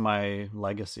 What's my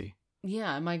legacy?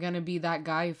 Yeah, am I going to be that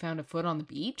guy who found a foot on the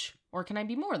beach? Or can I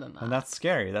be more than that? And that's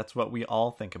scary. That's what we all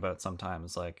think about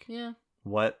sometimes. Like, yeah.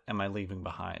 What am I leaving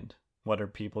behind? What are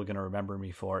people going to remember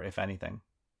me for, if anything?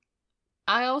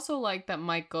 I also like that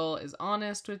Michael is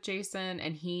honest with Jason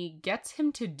and he gets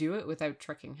him to do it without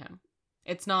tricking him.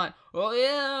 It's not, oh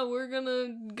yeah, we're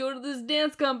gonna go to this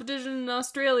dance competition in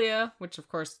Australia, which of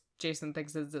course Jason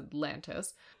thinks is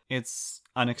Atlantis. It's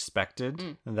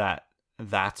unexpected that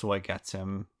that's what gets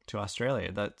him to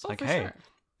Australia. That's Oh, for hey, sure.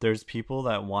 there's people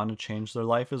that want to change their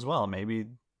life as well. Maybe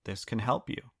this can help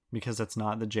you, because it's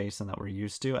not the Jason that we're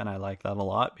used to. And I like that a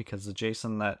lot, because the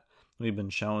Jason that we've been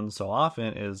shown so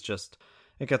often is just,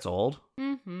 it gets old.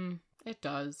 Mm-hmm. It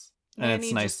does. And Danny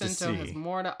it's nice Jacinto to has see.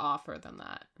 more to offer than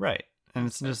that. Right. And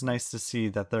it's just nice to see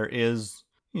that there is,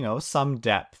 some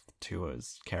depth to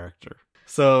his character.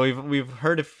 So we've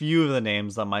heard a few of the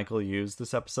names that Michael used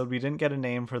this episode. We didn't get a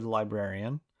name for the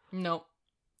librarian Nope.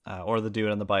 or the dude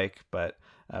on the bike, but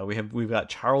we've got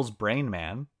Charles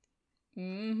Brainman.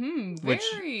 Mm-hmm. Which-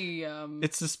 Very.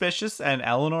 It's suspicious, and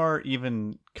Eleanor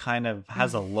even kind of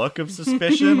has a look of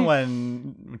suspicion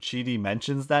when Chidi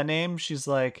mentions that name. She's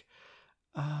like,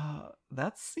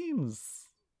 that seems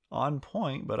on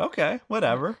point, but okay,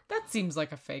 whatever. That seems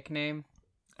like a fake name.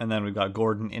 And then we've got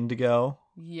Gordon Indigo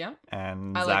Yep.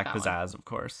 and I like Zach that one. Pizzazz, of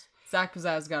course. Zach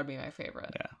Pizzazz got to be my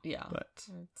favorite. Yeah, Yeah. but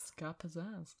It's got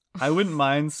pizzazz. I wouldn't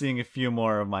mind seeing a few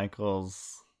more of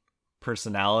Michael's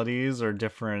personalities or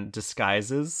different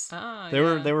disguises. They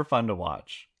were fun to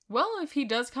watch. Well, if he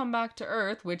does come back to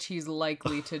Earth, which he's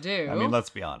likely to do, I mean, let's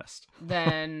be honest.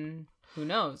 then who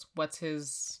knows? What's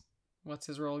his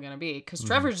role gonna be? Because Mm-hmm.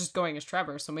 Trevor's just going as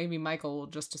Trevor, so maybe Michael will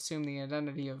just assume the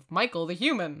identity of Michael the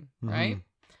human, right?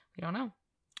 We don't know.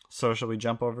 So shall we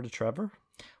jump over to Trevor?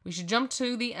 We should jump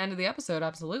to the end of the episode,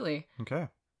 absolutely. Okay.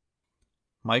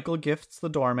 Michael gifts the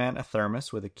doorman a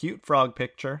thermos with a cute frog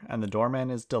picture, and the doorman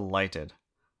is delighted.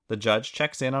 The judge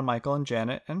checks in on Michael and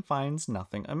Janet and finds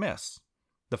nothing amiss.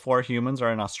 The 4 humans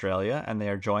are in Australia, and they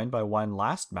are joined by one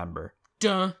last member.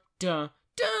 Dun, dun,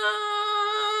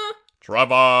 dun!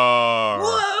 Trevor!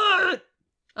 What?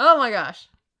 Oh my gosh.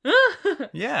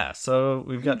 Yeah, so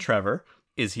we've got Trevor.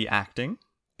 Is he acting?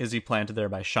 Is he planted there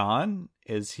by Sean?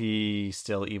 Is he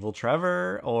still evil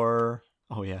Trevor? Or...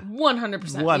 Oh, yeah. 100%.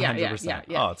 100%.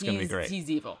 Yeah. Oh, it's going to be great. He's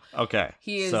evil. Okay.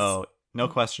 He is- So, no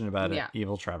question about it. Yeah.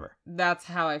 Evil Trevor. That's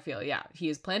how I feel. Yeah. He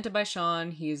is planted by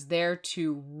Sean. He is there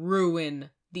to ruin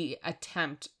the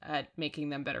attempt at making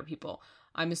them better people.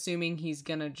 I'm assuming he's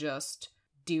gonna just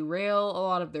derail a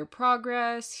lot of their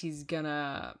progress. He's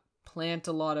gonna plant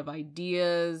a lot of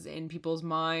ideas in people's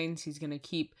minds. He's gonna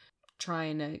keep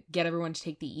trying to get everyone to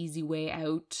take the easy way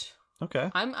out. Okay.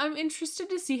 I'm interested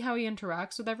to see how he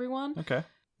interacts with everyone. Okay.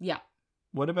 Yeah.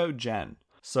 What about Jen?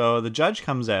 So the judge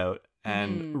comes out,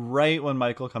 and right when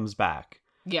Michael comes back,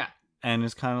 Yeah. and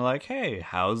is kind of like, hey,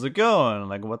 how's it going?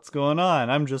 Like, what's going on?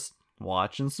 I'm just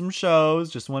watching some shows.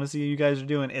 Just want to see what you guys are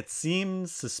doing. It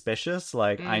seems suspicious.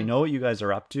 Like, I know what you guys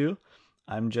are up to.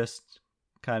 I'm just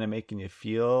kind of making you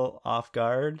feel off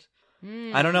guard.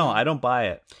 I don't know. I don't buy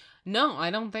it. No,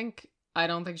 I don't think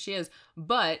she is.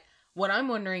 But what I'm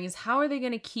wondering is how are they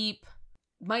going to keep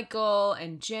Michael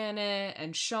and Janet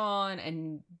and Sean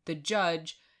and the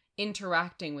judge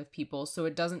interacting with people so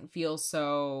it doesn't feel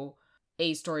so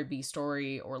A story, B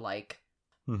story, or like,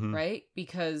 right?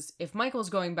 Because if Michael's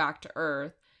going back to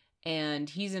Earth and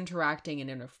he's interacting and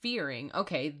interfering,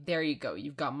 okay, there you go.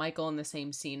 You've got Michael in the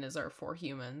same scene as our 4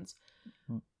 humans.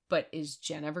 But is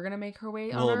Jen ever going to make her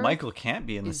way on Well, Earth? Michael can't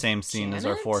be in the Is same scene as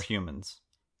our Janet? 4 humans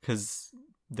because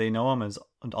they know him as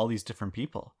all these different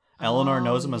people. Eleanor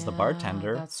knows him as the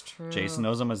bartender. That's true. Jason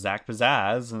knows him as Zach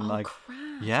Pizzazz, and Crap.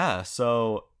 yeah,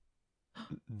 so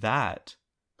that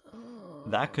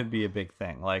could be a big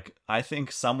thing. Like, I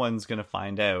think someone's gonna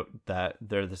find out that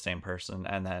they're the same person,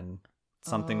 and then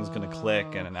something's gonna click,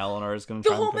 and an Eleanor is gonna The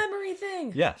try whole and memory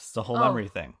thing. yes, the whole Oh. memory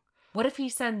thing. What if he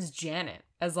sends Janet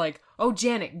as like, oh,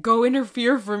 Janet, go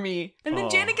interfere for me. And then Oh.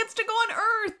 Janet gets to go on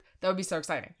Earth. That would be so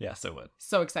exciting. Yes, it would.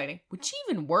 So exciting. Would she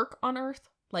even work on Earth?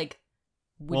 Like,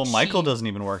 would Well, Michael she doesn't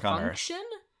even work on Earth. function?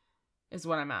 Is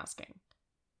what I'm asking.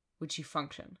 Would she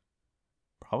function?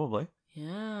 Probably.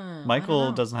 Yeah. I Michael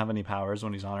don't know. doesn't have any powers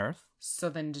when he's on Earth. So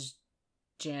then does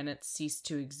Janet cease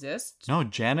to exist? No,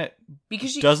 Janet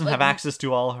Because she doesn't like, have access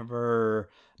to all of her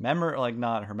like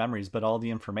not her memories, but all the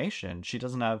information. She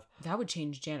doesn't have. That would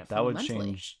change Janet That would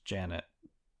fundamentally. change Janet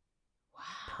Wow.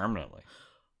 permanently.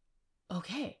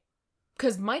 Okay.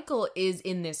 Because Michael is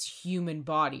in this human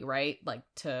body, right? Like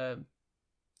to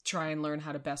try and learn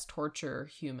how to best torture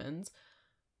humans.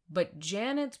 But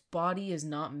Janet's body is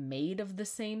not made of the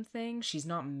same thing. She's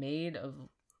not made of,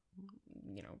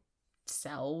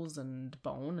 cells and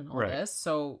bone and all Right. this.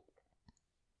 So,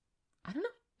 I don't know.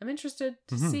 I'm interested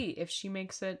to Mhm. see if she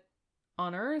makes it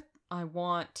on Earth. I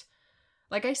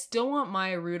still want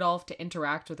Maya Rudolph to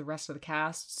interact with the rest of the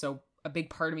cast. So, a big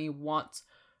part of me wants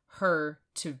her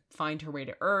to find her way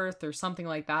to Earth or something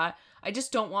like that. I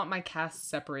just don't want my cast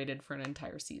separated for an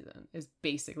entire season, is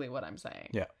basically what I'm saying.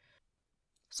 Yeah.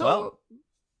 So, Well-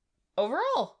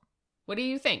 overall, What do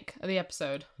you think of the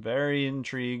episode? Very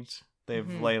intrigued.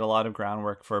 They've laid a lot of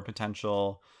groundwork for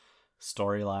potential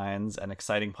storylines and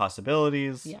exciting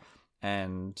possibilities. Yeah.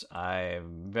 And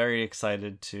I'm very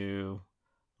excited to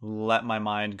let my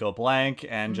mind go blank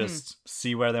and just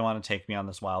see where they want to take me on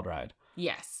this wild ride.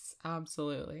 Yes,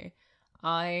 absolutely.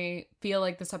 I feel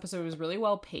like this episode was really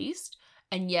well paced,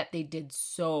 and yet they did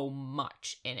so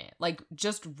much in it. Like,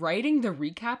 just writing the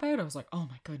recap out, I was like, oh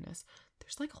my goodness,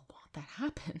 there's like a lot that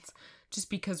happens. Just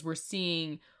because we're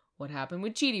seeing what happened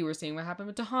with Chidi, we're seeing what happened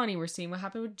with Tahani, we're seeing what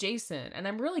happened with Jason. And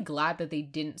I'm really glad that they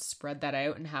didn't spread that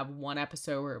out and have one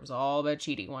episode where it was all about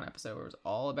Chidi, one episode where it was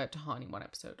all about Tahani, one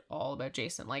episode all about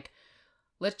Jason. Like,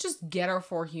 let's just get our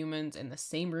 4 humans in the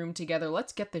same room together.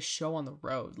 Let's get this show on the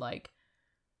road. Like,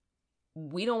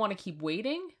 we don't want to keep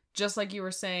waiting. Just like you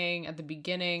were saying at the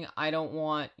beginning, I don't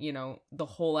want, the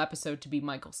whole episode to be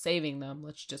Michael saving them.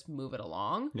 Let's just move it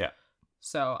along. Yeah.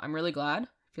 So I'm really glad.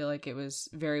 I feel like it was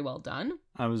very well done.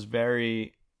 I was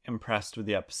very impressed with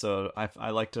the episode. I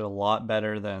liked it a lot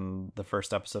better than the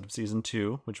first episode of season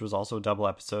 2, which was also a double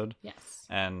episode. Yes.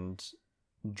 And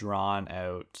drawn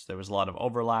out. There was a lot of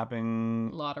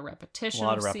overlapping. A lot of repetition.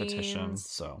 Scenes.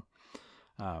 So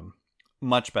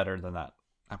much better than that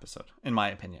episode, in my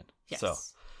opinion. Yes. So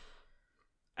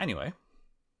anyway.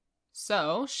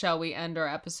 So, shall we end our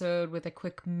episode with a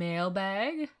quick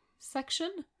mailbag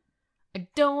section? I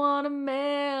don't want to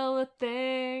mail a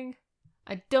thing.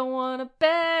 I don't want to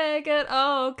beg at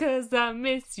all, 'cause I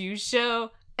miss you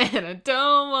show. And I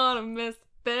don't want to miss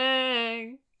a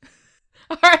thing.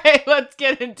 All right, let's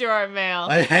get into our mail.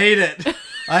 I hate it.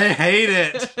 I hate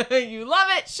it. You love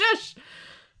it. Shush.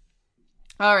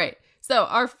 All right. So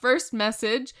our first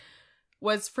message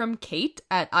was from Kate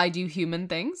at I Do Human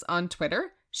Things on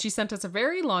Twitter. She sent us a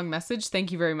very long message. Thank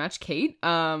you very much, Kate.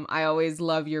 I always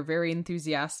love your very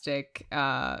enthusiastic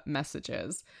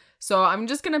messages. So I'm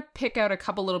just going to pick out a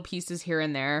couple little pieces here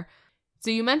and there.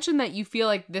 So you mentioned that you feel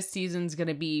like this season's going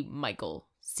to be Michael's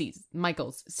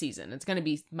season. It's going to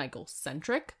be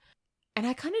Michael-centric. And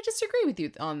I kind of disagree with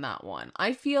you on that one.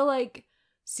 I feel like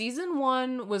season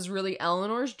 1 was really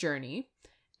Eleanor's journey,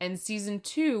 and season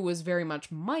 2 was very much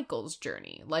Michael's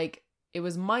journey. Like, it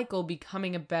was Michael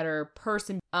becoming a better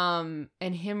person, and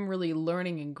him really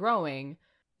learning and growing.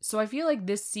 So I feel like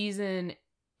this season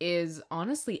is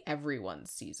honestly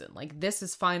everyone's season. Like, this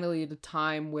is finally the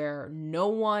time where no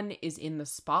one is in the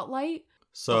spotlight.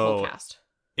 So, the whole cast.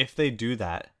 If they do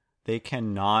that, they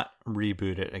cannot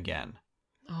reboot it again.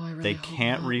 Oh, I really They hope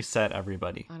can't not. reset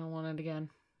everybody. I don't want it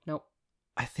again. Nope.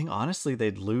 I think honestly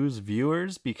they'd lose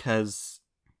viewers because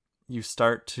you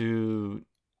start to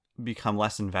become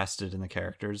less invested in the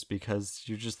characters because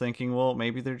you're just thinking, well,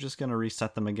 maybe they're just going to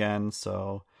reset them again.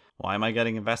 So why am I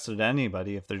getting invested in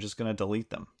anybody if they're just going to delete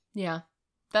them? Yeah.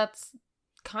 That's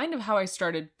kind of how I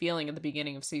started feeling at the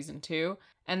beginning of season 2.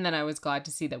 And then I was glad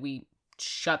to see that we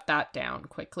shut that down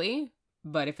quickly.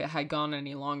 But if it had gone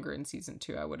any longer in season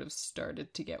 2, I would have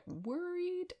started to get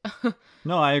worried.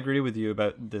 No, I agree with you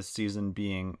about this season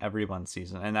being everyone's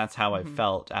season. And that's how I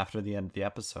felt after the end of the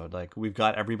episode. Like, we've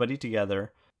got everybody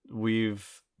together.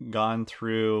 We've gone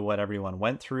through what everyone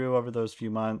went through over those few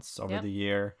months, over the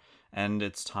year. And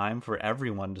it's time for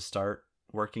everyone to start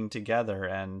working together.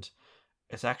 And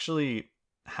it's actually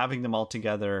having them all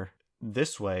together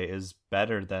this way is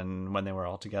better than when they were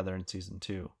all together in season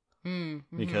 2.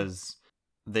 Because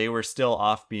they were still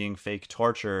off being fake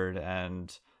tortured,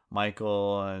 and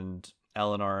Michael and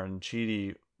Eleanor and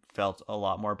Chidi felt a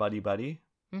lot more buddy-buddy.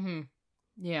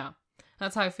 Yeah,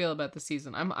 that's how I feel about the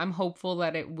season. I'm hopeful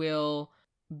that it will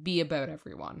be about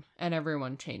everyone and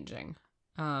everyone changing.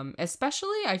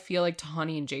 Especially, I feel like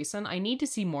Tahani and Jason, I need to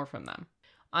see more from them.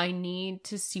 I need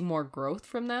to see more growth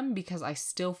from them because I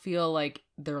still feel like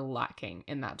they're lacking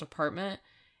in that department.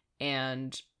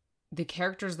 And the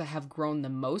characters that have grown the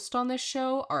most on this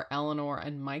show are Eleanor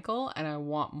and Michael, and I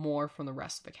want more from the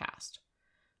rest of the cast.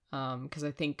 Because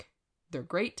I think they're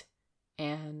great,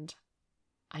 and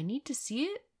I need to see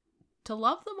it to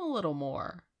love them a little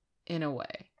more, in a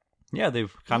way. Yeah,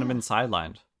 they've kind of been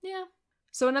sidelined. Yeah.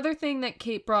 So another thing that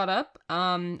Kate brought up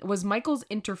was Michael's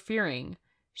interfering.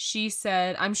 She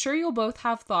said, I'm sure you'll both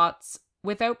have thoughts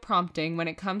without prompting when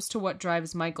it comes to what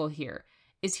drives Michael here.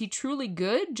 Is he truly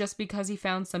good just because he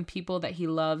found some people that he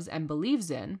loves and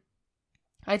believes in?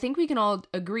 I think we can all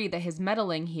agree that his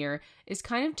meddling here is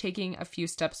kind of taking a few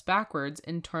steps backwards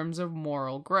in terms of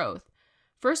moral growth.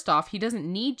 First off, he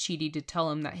doesn't need Chidi to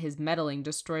tell him that his meddling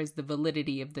destroys the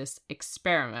validity of this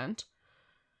experiment.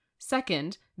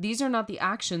 Second, these are not the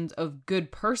actions of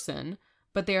good person,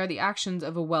 but they are the actions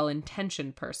of a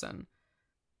well-intentioned person.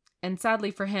 And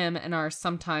sadly for him and our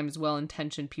sometimes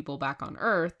well-intentioned people back on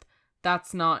Earth,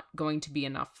 that's not going to be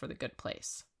enough for the good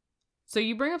place. So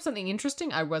you bring up something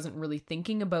interesting. I wasn't really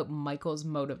thinking about Michael's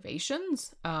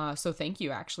motivations. So thank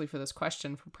you actually for this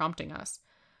question, for prompting us.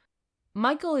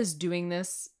 Michael is doing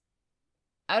this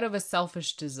out of a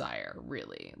selfish desire,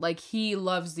 really. Like, he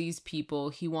loves these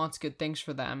people. He wants good things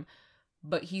for them.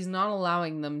 But he's not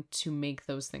allowing them to make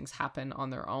those things happen on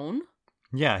their own.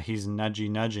 Yeah, he's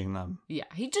nudging them. Yeah,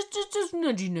 he just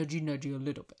nudgy a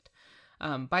little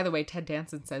bit. By the way, Ted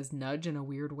Danson says nudge in a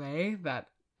weird way that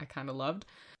I kind of loved.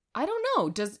 I don't know.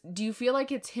 Do you feel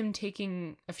like it's him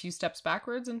taking a few steps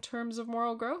backwards in terms of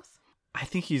moral growth? I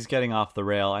think he's getting off the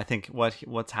rail. I think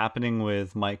what's happening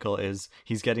with Michael is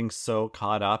he's getting so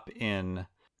caught up in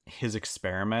his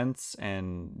experiments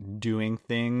and doing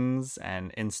things,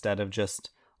 and instead of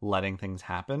just letting things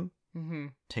happen,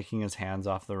 taking his hands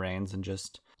off the reins and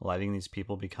just letting these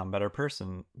people become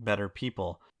better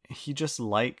people. He just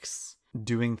likes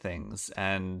doing things,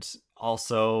 and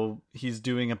also he's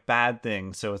doing a bad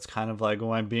thing, so it's kind of like,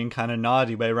 oh, I'm being kind of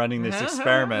naughty by running this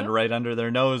experiment right under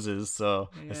their noses, so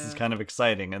this is kind of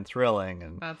exciting and thrilling.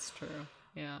 And that's true.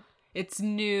 Yeah, it's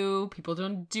new, people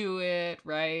don't do it,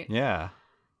 right? Yeah,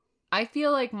 I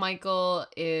feel like Michael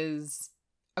is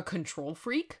a control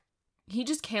freak. He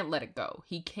just can't let it go.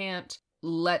 He can't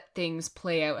let things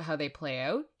play out how they play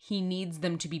out. He needs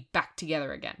them to be back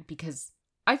together again, because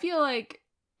I feel like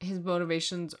his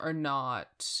motivations are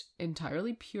not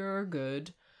entirely pure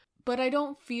good, but I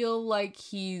don't feel like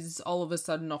he's all of a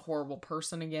sudden a horrible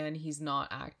person again. He's not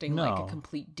acting like a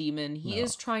complete demon. He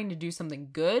is trying to do something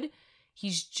good.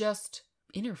 He's just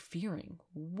interfering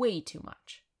way too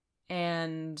much.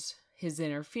 And his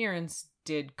interference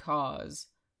did cause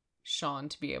Sean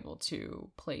to be able to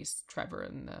place Trevor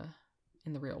in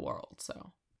the real world.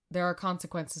 So there are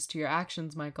consequences to your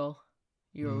actions, Michael.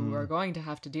 You are going to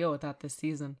have to deal with that this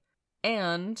season.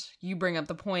 And you bring up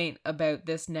the point about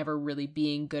this never really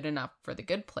being good enough for the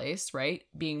good place, right?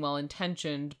 Being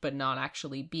well-intentioned, but not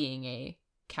actually being a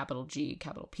capital G,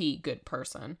 capital P good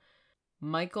person.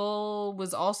 Michael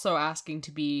was also asking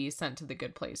to be sent to the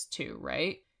good place too,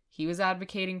 right? He was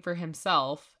advocating for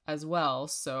himself as well,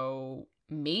 so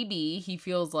maybe he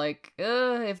feels like,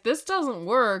 if this doesn't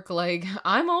work, like,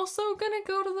 I'm also gonna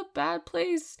go to the bad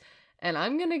place, and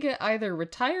I'm gonna get either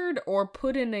retired or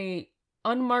put in a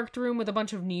unmarked room with a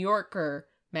bunch of New Yorker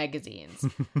magazines.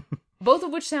 Both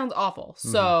of which sounds awful.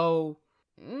 So,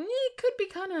 it could be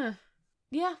kind of,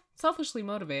 selfishly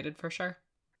motivated for sure.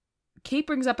 Kate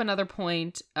brings up another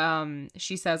point.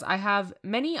 She says, I have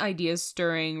many ideas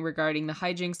stirring regarding the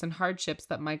hijinks and hardships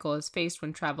that Michael has faced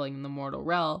when traveling in the mortal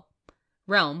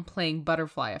realm, playing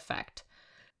butterfly effect.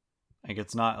 Like,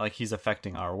 it's not like he's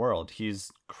affecting our world.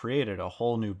 He's created a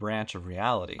whole new branch of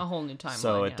reality. A whole new timeline.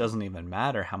 So it doesn't even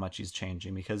matter how much he's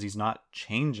changing, because he's not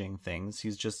changing things.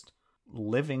 He's just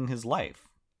living his life.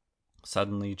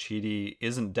 Suddenly, Chidi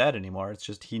isn't dead anymore. It's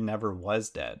just he never was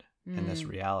dead in this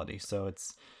reality. So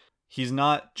he's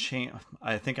not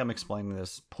I think I'm explaining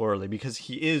this poorly, because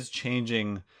he is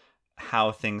changing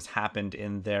how things happened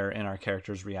in our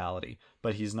character's reality,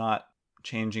 but he's not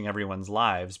changing everyone's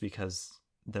lives, because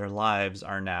their lives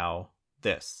are now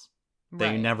this.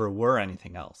 They never were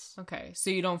anything else. Okay, so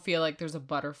you don't feel like there's a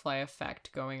butterfly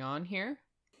effect going on here?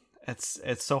 It's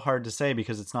so hard to say,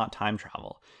 because it's not time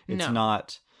travel. It's no,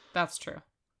 not. That's true.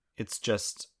 It's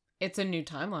just. It's a new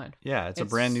timeline. Yeah, it's a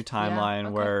brand new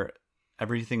timeline where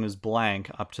everything was blank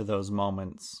up to those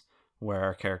moments where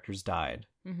our characters died.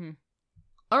 Mm-hmm.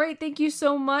 All right, thank you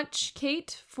so much,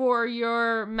 Kate, for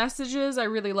your messages. I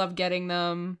really love getting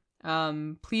them.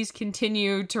 Please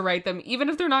continue to write them, even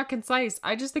if they're not concise.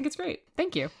 I just think it's great.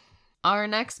 Thank you. Our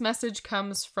next message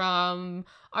comes from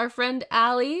our friend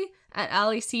Allie at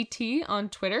AllieCT on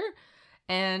Twitter.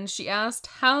 And she asked,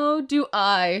 how do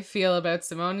I feel about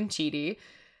Simone and Chidi?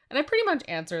 And I pretty much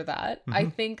answer that. I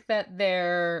think that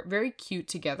they're very cute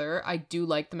together. I do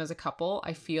like them as a couple.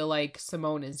 I feel like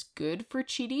Simone is good for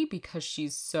Chidi because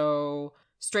she's so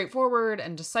straightforward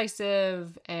and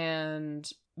decisive, and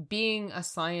being a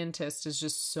scientist is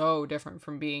just so different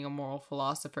from being a moral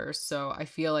philosopher. So I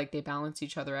feel like they balance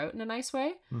each other out in a nice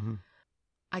way.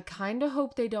 I kind of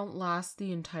hope they don't last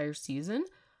the entire season,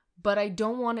 but I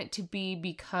don't want it to be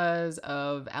because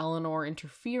of Eleanor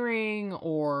interfering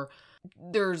or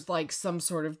there's like some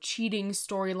sort of cheating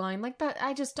storyline like that.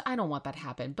 I don't want that to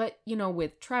happen. But, you know,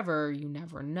 with Trevor, you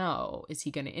never know. Is he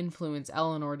going to influence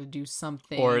Eleanor to do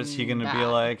something? Or is he going to be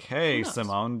like, hey,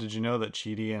 Simone, did you know that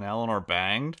Chidi and Eleanor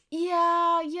banged? Yeah,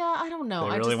 I don't know.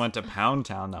 They really went to Pound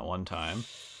Town that one time.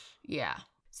 Yeah.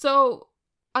 So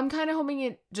I'm kind of hoping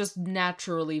it just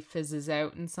naturally fizzes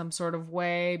out in some sort of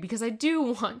way, because I do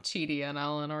want Chidi and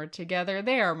Eleanor together.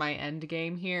 They are my end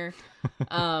game here.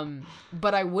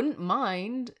 But I wouldn't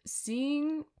mind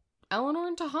seeing Eleanor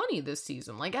and Tahani this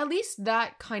season. Like, at least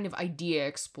that kind of idea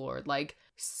explored. Like,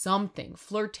 something.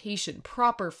 Flirtation.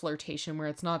 Proper flirtation, where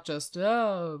it's not just,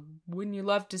 oh, wouldn't you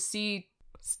love to see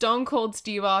Stone Cold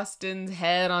Steve Austin's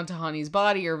head on Tahani's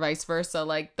body, or vice versa.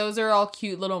 Like, those are all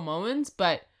cute little moments,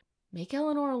 but make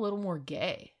Eleanor a little more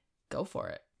gay. Go for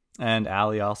it. And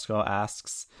Allie also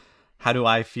asks, how do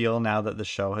I feel now that the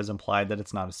show has implied that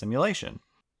it's not a simulation?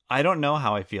 I don't know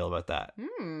how I feel about that.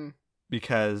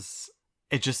 Because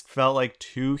it just felt like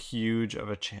too huge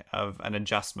of an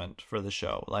adjustment for the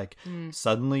show. Like,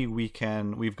 suddenly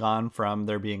we've gone from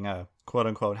there being a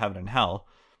quote-unquote heaven and hell,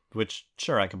 which,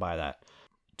 sure, I can buy that,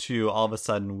 to all of a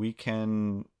sudden we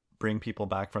can bring people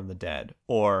back from the dead,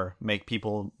 or make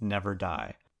people never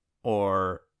die.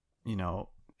 Or, you know,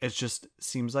 it just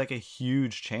seems like a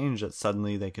huge change that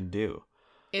suddenly they can do.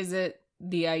 Is it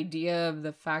the idea of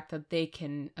the fact that they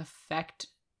can affect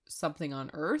something on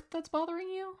Earth that's bothering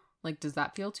you? Like, does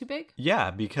that feel too big?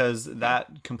 Yeah, because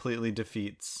that completely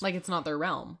defeats... Like, it's not their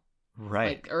realm.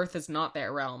 Right. Like, Earth is not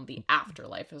their realm. The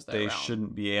afterlife is their realm. They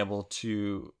shouldn't be able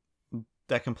to...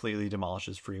 That completely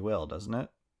demolishes free will, doesn't it?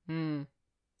 And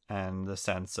the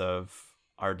sense of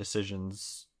our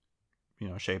decisions, you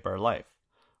know, shape our life.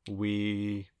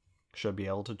 We should be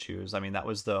able to choose. I mean, that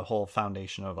was the whole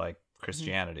foundation of, like,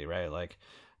 Christianity, right? Like,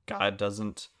 God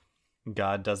doesn't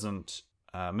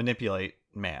manipulate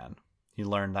man. He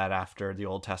learned that after the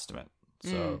Old Testament.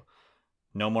 So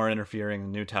no more interfering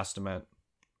in the New Testament.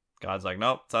 God's like,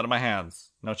 nope, it's out of my hands.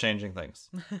 No changing things.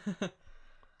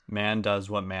 Man does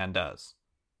what man does.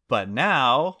 But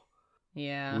now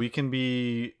we can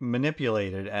be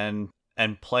manipulated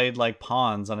and played like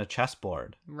pawns on a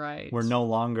chessboard. Right. We're no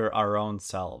longer our own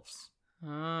selves.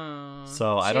 Oh,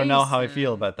 so I don't know how I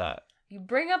feel about that. You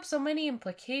bring up so many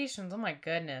implications. Oh my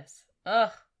goodness.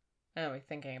 Ugh. I don't be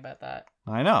thinking about that.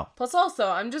 I know. Plus also,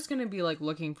 I'm just going to be like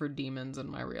looking for demons in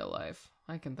my real life.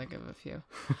 I can think of a few.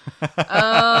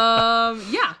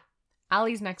 Yeah.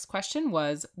 Allie's next question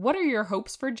was, what are your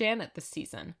hopes for Janet this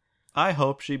season? I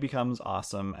hope she becomes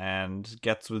awesome and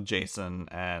gets with Jason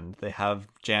and they have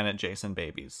Janet-Jason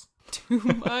babies. Too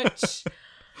much.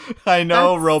 I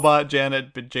know robot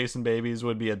Janet-Jason babies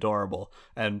would be adorable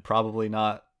and probably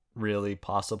not really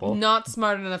possible. Not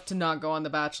smart enough to not go on The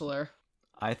Bachelor.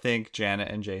 I think Janet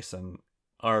and Jason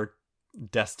are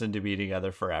destined to be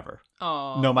together forever.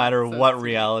 Oh, no matter what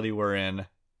reality we're in,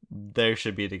 they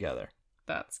should be together.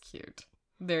 That's cute.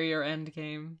 They're your end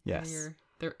game. Yes.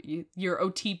 They're your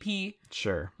OTP.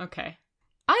 Sure. Okay.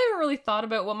 I haven't really thought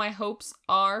about what my hopes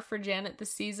are for Janet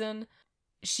this season.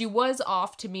 She was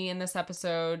off to me in this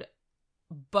episode,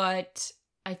 but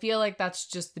I feel like that's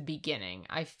just the beginning.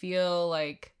 I feel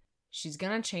like she's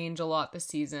gonna change a lot this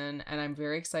season, and I'm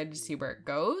very excited to see where it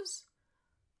goes.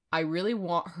 I really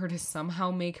want her to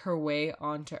somehow make her way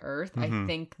onto Earth. I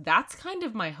think that's kind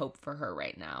of my hope for her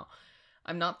right now.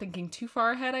 I'm not thinking too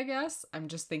far ahead, I guess. I'm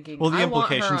just thinking, well, the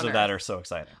implications of that Earth. are so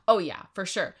exciting. Oh, yeah, for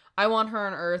sure. I want her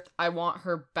on Earth. I want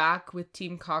her back with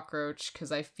Team Cockroach,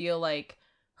 because I feel like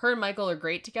her and Michael are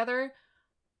great together,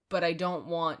 but I don't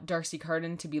want Darcy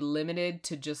Carden to be limited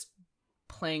to just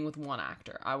playing with one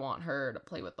actor. I want her to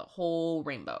play with the whole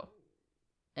rainbow.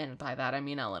 And by that, I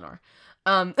mean Eleanor.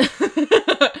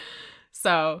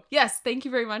 So, yes, thank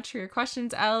you very much for your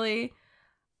questions, Allie.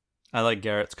 I like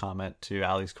Garrett's comment to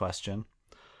Allie's question.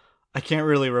 I can't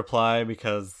really reply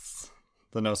because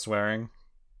the no swearing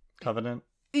covenant.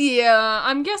 Yeah,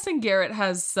 I'm guessing Garrett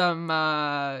has some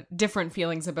different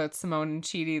feelings about Simone and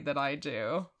Chidi that I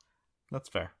do. That's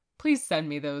fair. Please send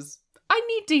me those. I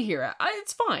need to hear it.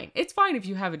 It's fine. It's fine if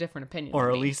you have a different opinion.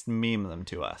 Or at least meme them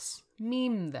to us.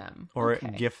 Meme them. Or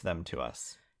okay. GIF them to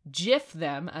us. GIF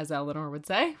them, as Eleanor would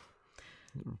say.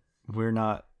 We're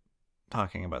not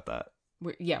talking about that.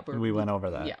 We went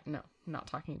over that. Yeah, no, not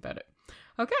talking about it.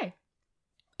 Okay.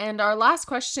 And our last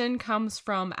question comes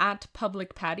from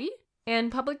 @PublicPatty.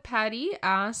 And Public Patty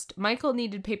asked, Michael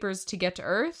needed papers to get to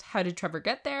Earth. How did Trevor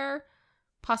get there?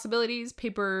 Possibilities,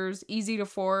 papers easy to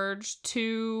forge.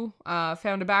 2,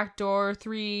 found a back door.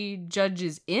 3, judge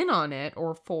is in on it.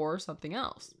 Or 4, something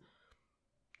else.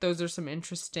 Those are some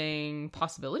interesting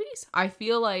possibilities. I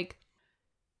feel like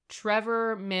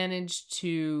Trevor managed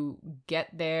to get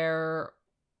there.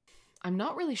 I'm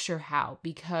not really sure how,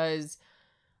 because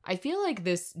I feel like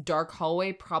this dark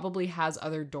hallway probably has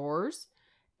other doors,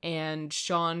 and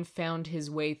Sean found his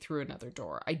way through another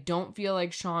door. I don't feel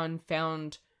like Sean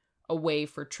found a way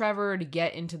for Trevor to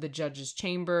get into the judge's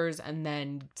chambers and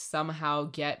then somehow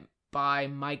get by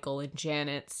Michael and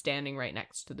Janet standing right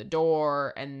next to the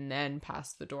door and then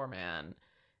past the doorman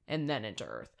and then into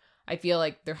Earth. I feel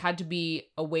like there had to be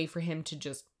a way for him to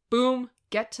just, boom,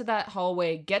 get to that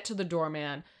hallway, get to the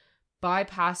doorman,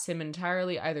 bypass him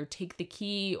entirely, either take the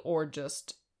key or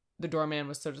just the doorman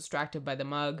was so distracted by the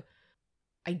mug.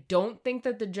 I don't think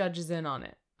that the judge is in on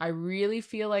it. I really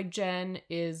feel like Jen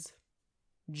is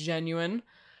genuine.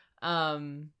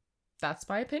 That's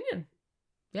my opinion.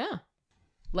 Yeah.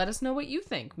 Let us know what you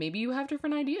think. Maybe you have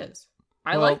different ideas.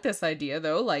 I like this idea,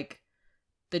 though. Like,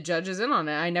 the judge is in on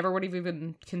it. I never would have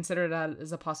even considered that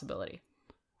as a possibility.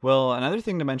 Well, another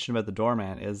thing to mention about the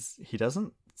doorman is he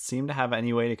doesn't seem to have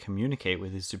any way to communicate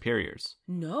with his superiors.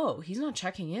 No, he's not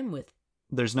checking in with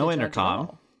There's no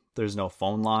intercom. There's no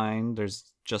phone line.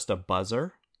 There's just a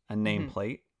buzzer, a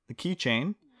nameplate, the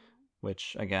keychain,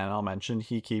 which, again, I'll mention,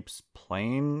 he keeps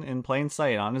in plain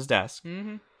sight on his desk.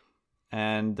 Mm-hmm.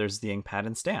 And there's the ink pad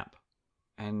and stamp.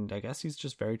 And I guess he's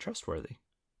just very trustworthy.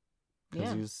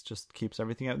 Because he's just keeps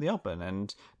everything out in the open.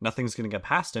 And nothing's going to get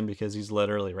past him because he's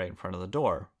literally right in front of the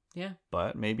door. Yeah.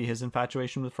 But maybe his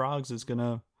infatuation with frogs is going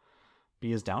to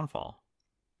be his downfall.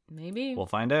 Maybe. We'll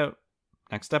find out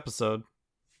next episode.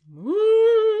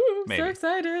 Woo! Maybe. So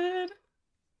excited.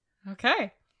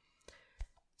 Okay.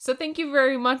 So thank you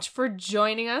very much for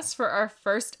joining us for our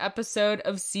first episode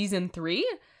of Season 3.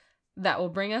 That will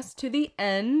bring us to the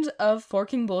end of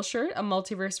Forking Bullshit, a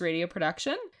Multiverse Radio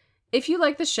production. If you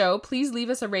like the show, please leave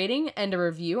us a rating and a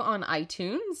review on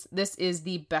iTunes. This is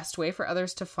the best way for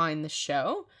others to find the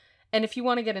show. And if you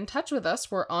want to get in touch with us,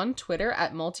 we're on Twitter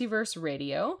at Multiverse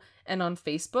Radio and on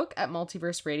Facebook at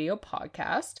Multiverse Radio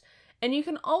Podcast. And you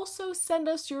can also send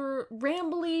us your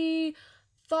rambly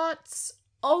thoughts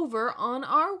over on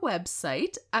our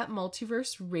website at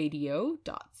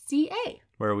multiverseradio.ca.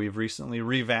 Where we've recently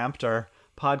revamped our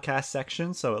podcast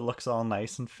section so it looks all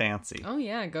nice and fancy. Oh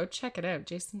yeah, go check it out.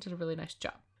 Jason did a really nice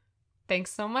job.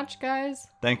 Thanks so much, guys.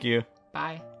 Thank you.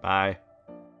 Bye. Bye.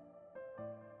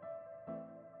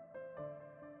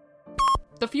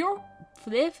 The Fjord.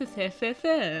 Let's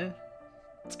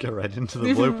get right into the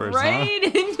bloopers,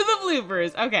 into the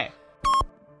bloopers. Okay.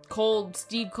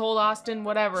 Steve Cold Austin,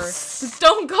 whatever.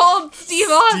 Stone Cold Steve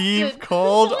Austin. Steve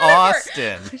Cold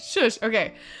Austin. Shush.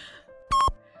 Okay.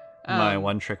 My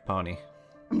one-trick pony.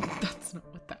 That's not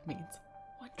what that means.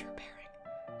 One Drew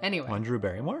Barrymore. Anyway. One Drew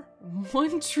Barrymore?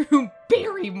 One Drew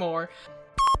Barrymore.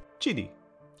 Chitty.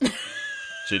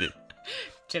 Chitty.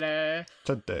 Cheddar.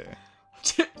 Cheddar.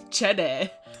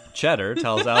 Cheddar. Cheddar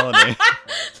tells Eleanor.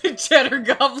 The Cheddar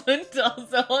Goblin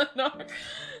tells Eleanor.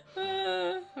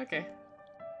 Okay.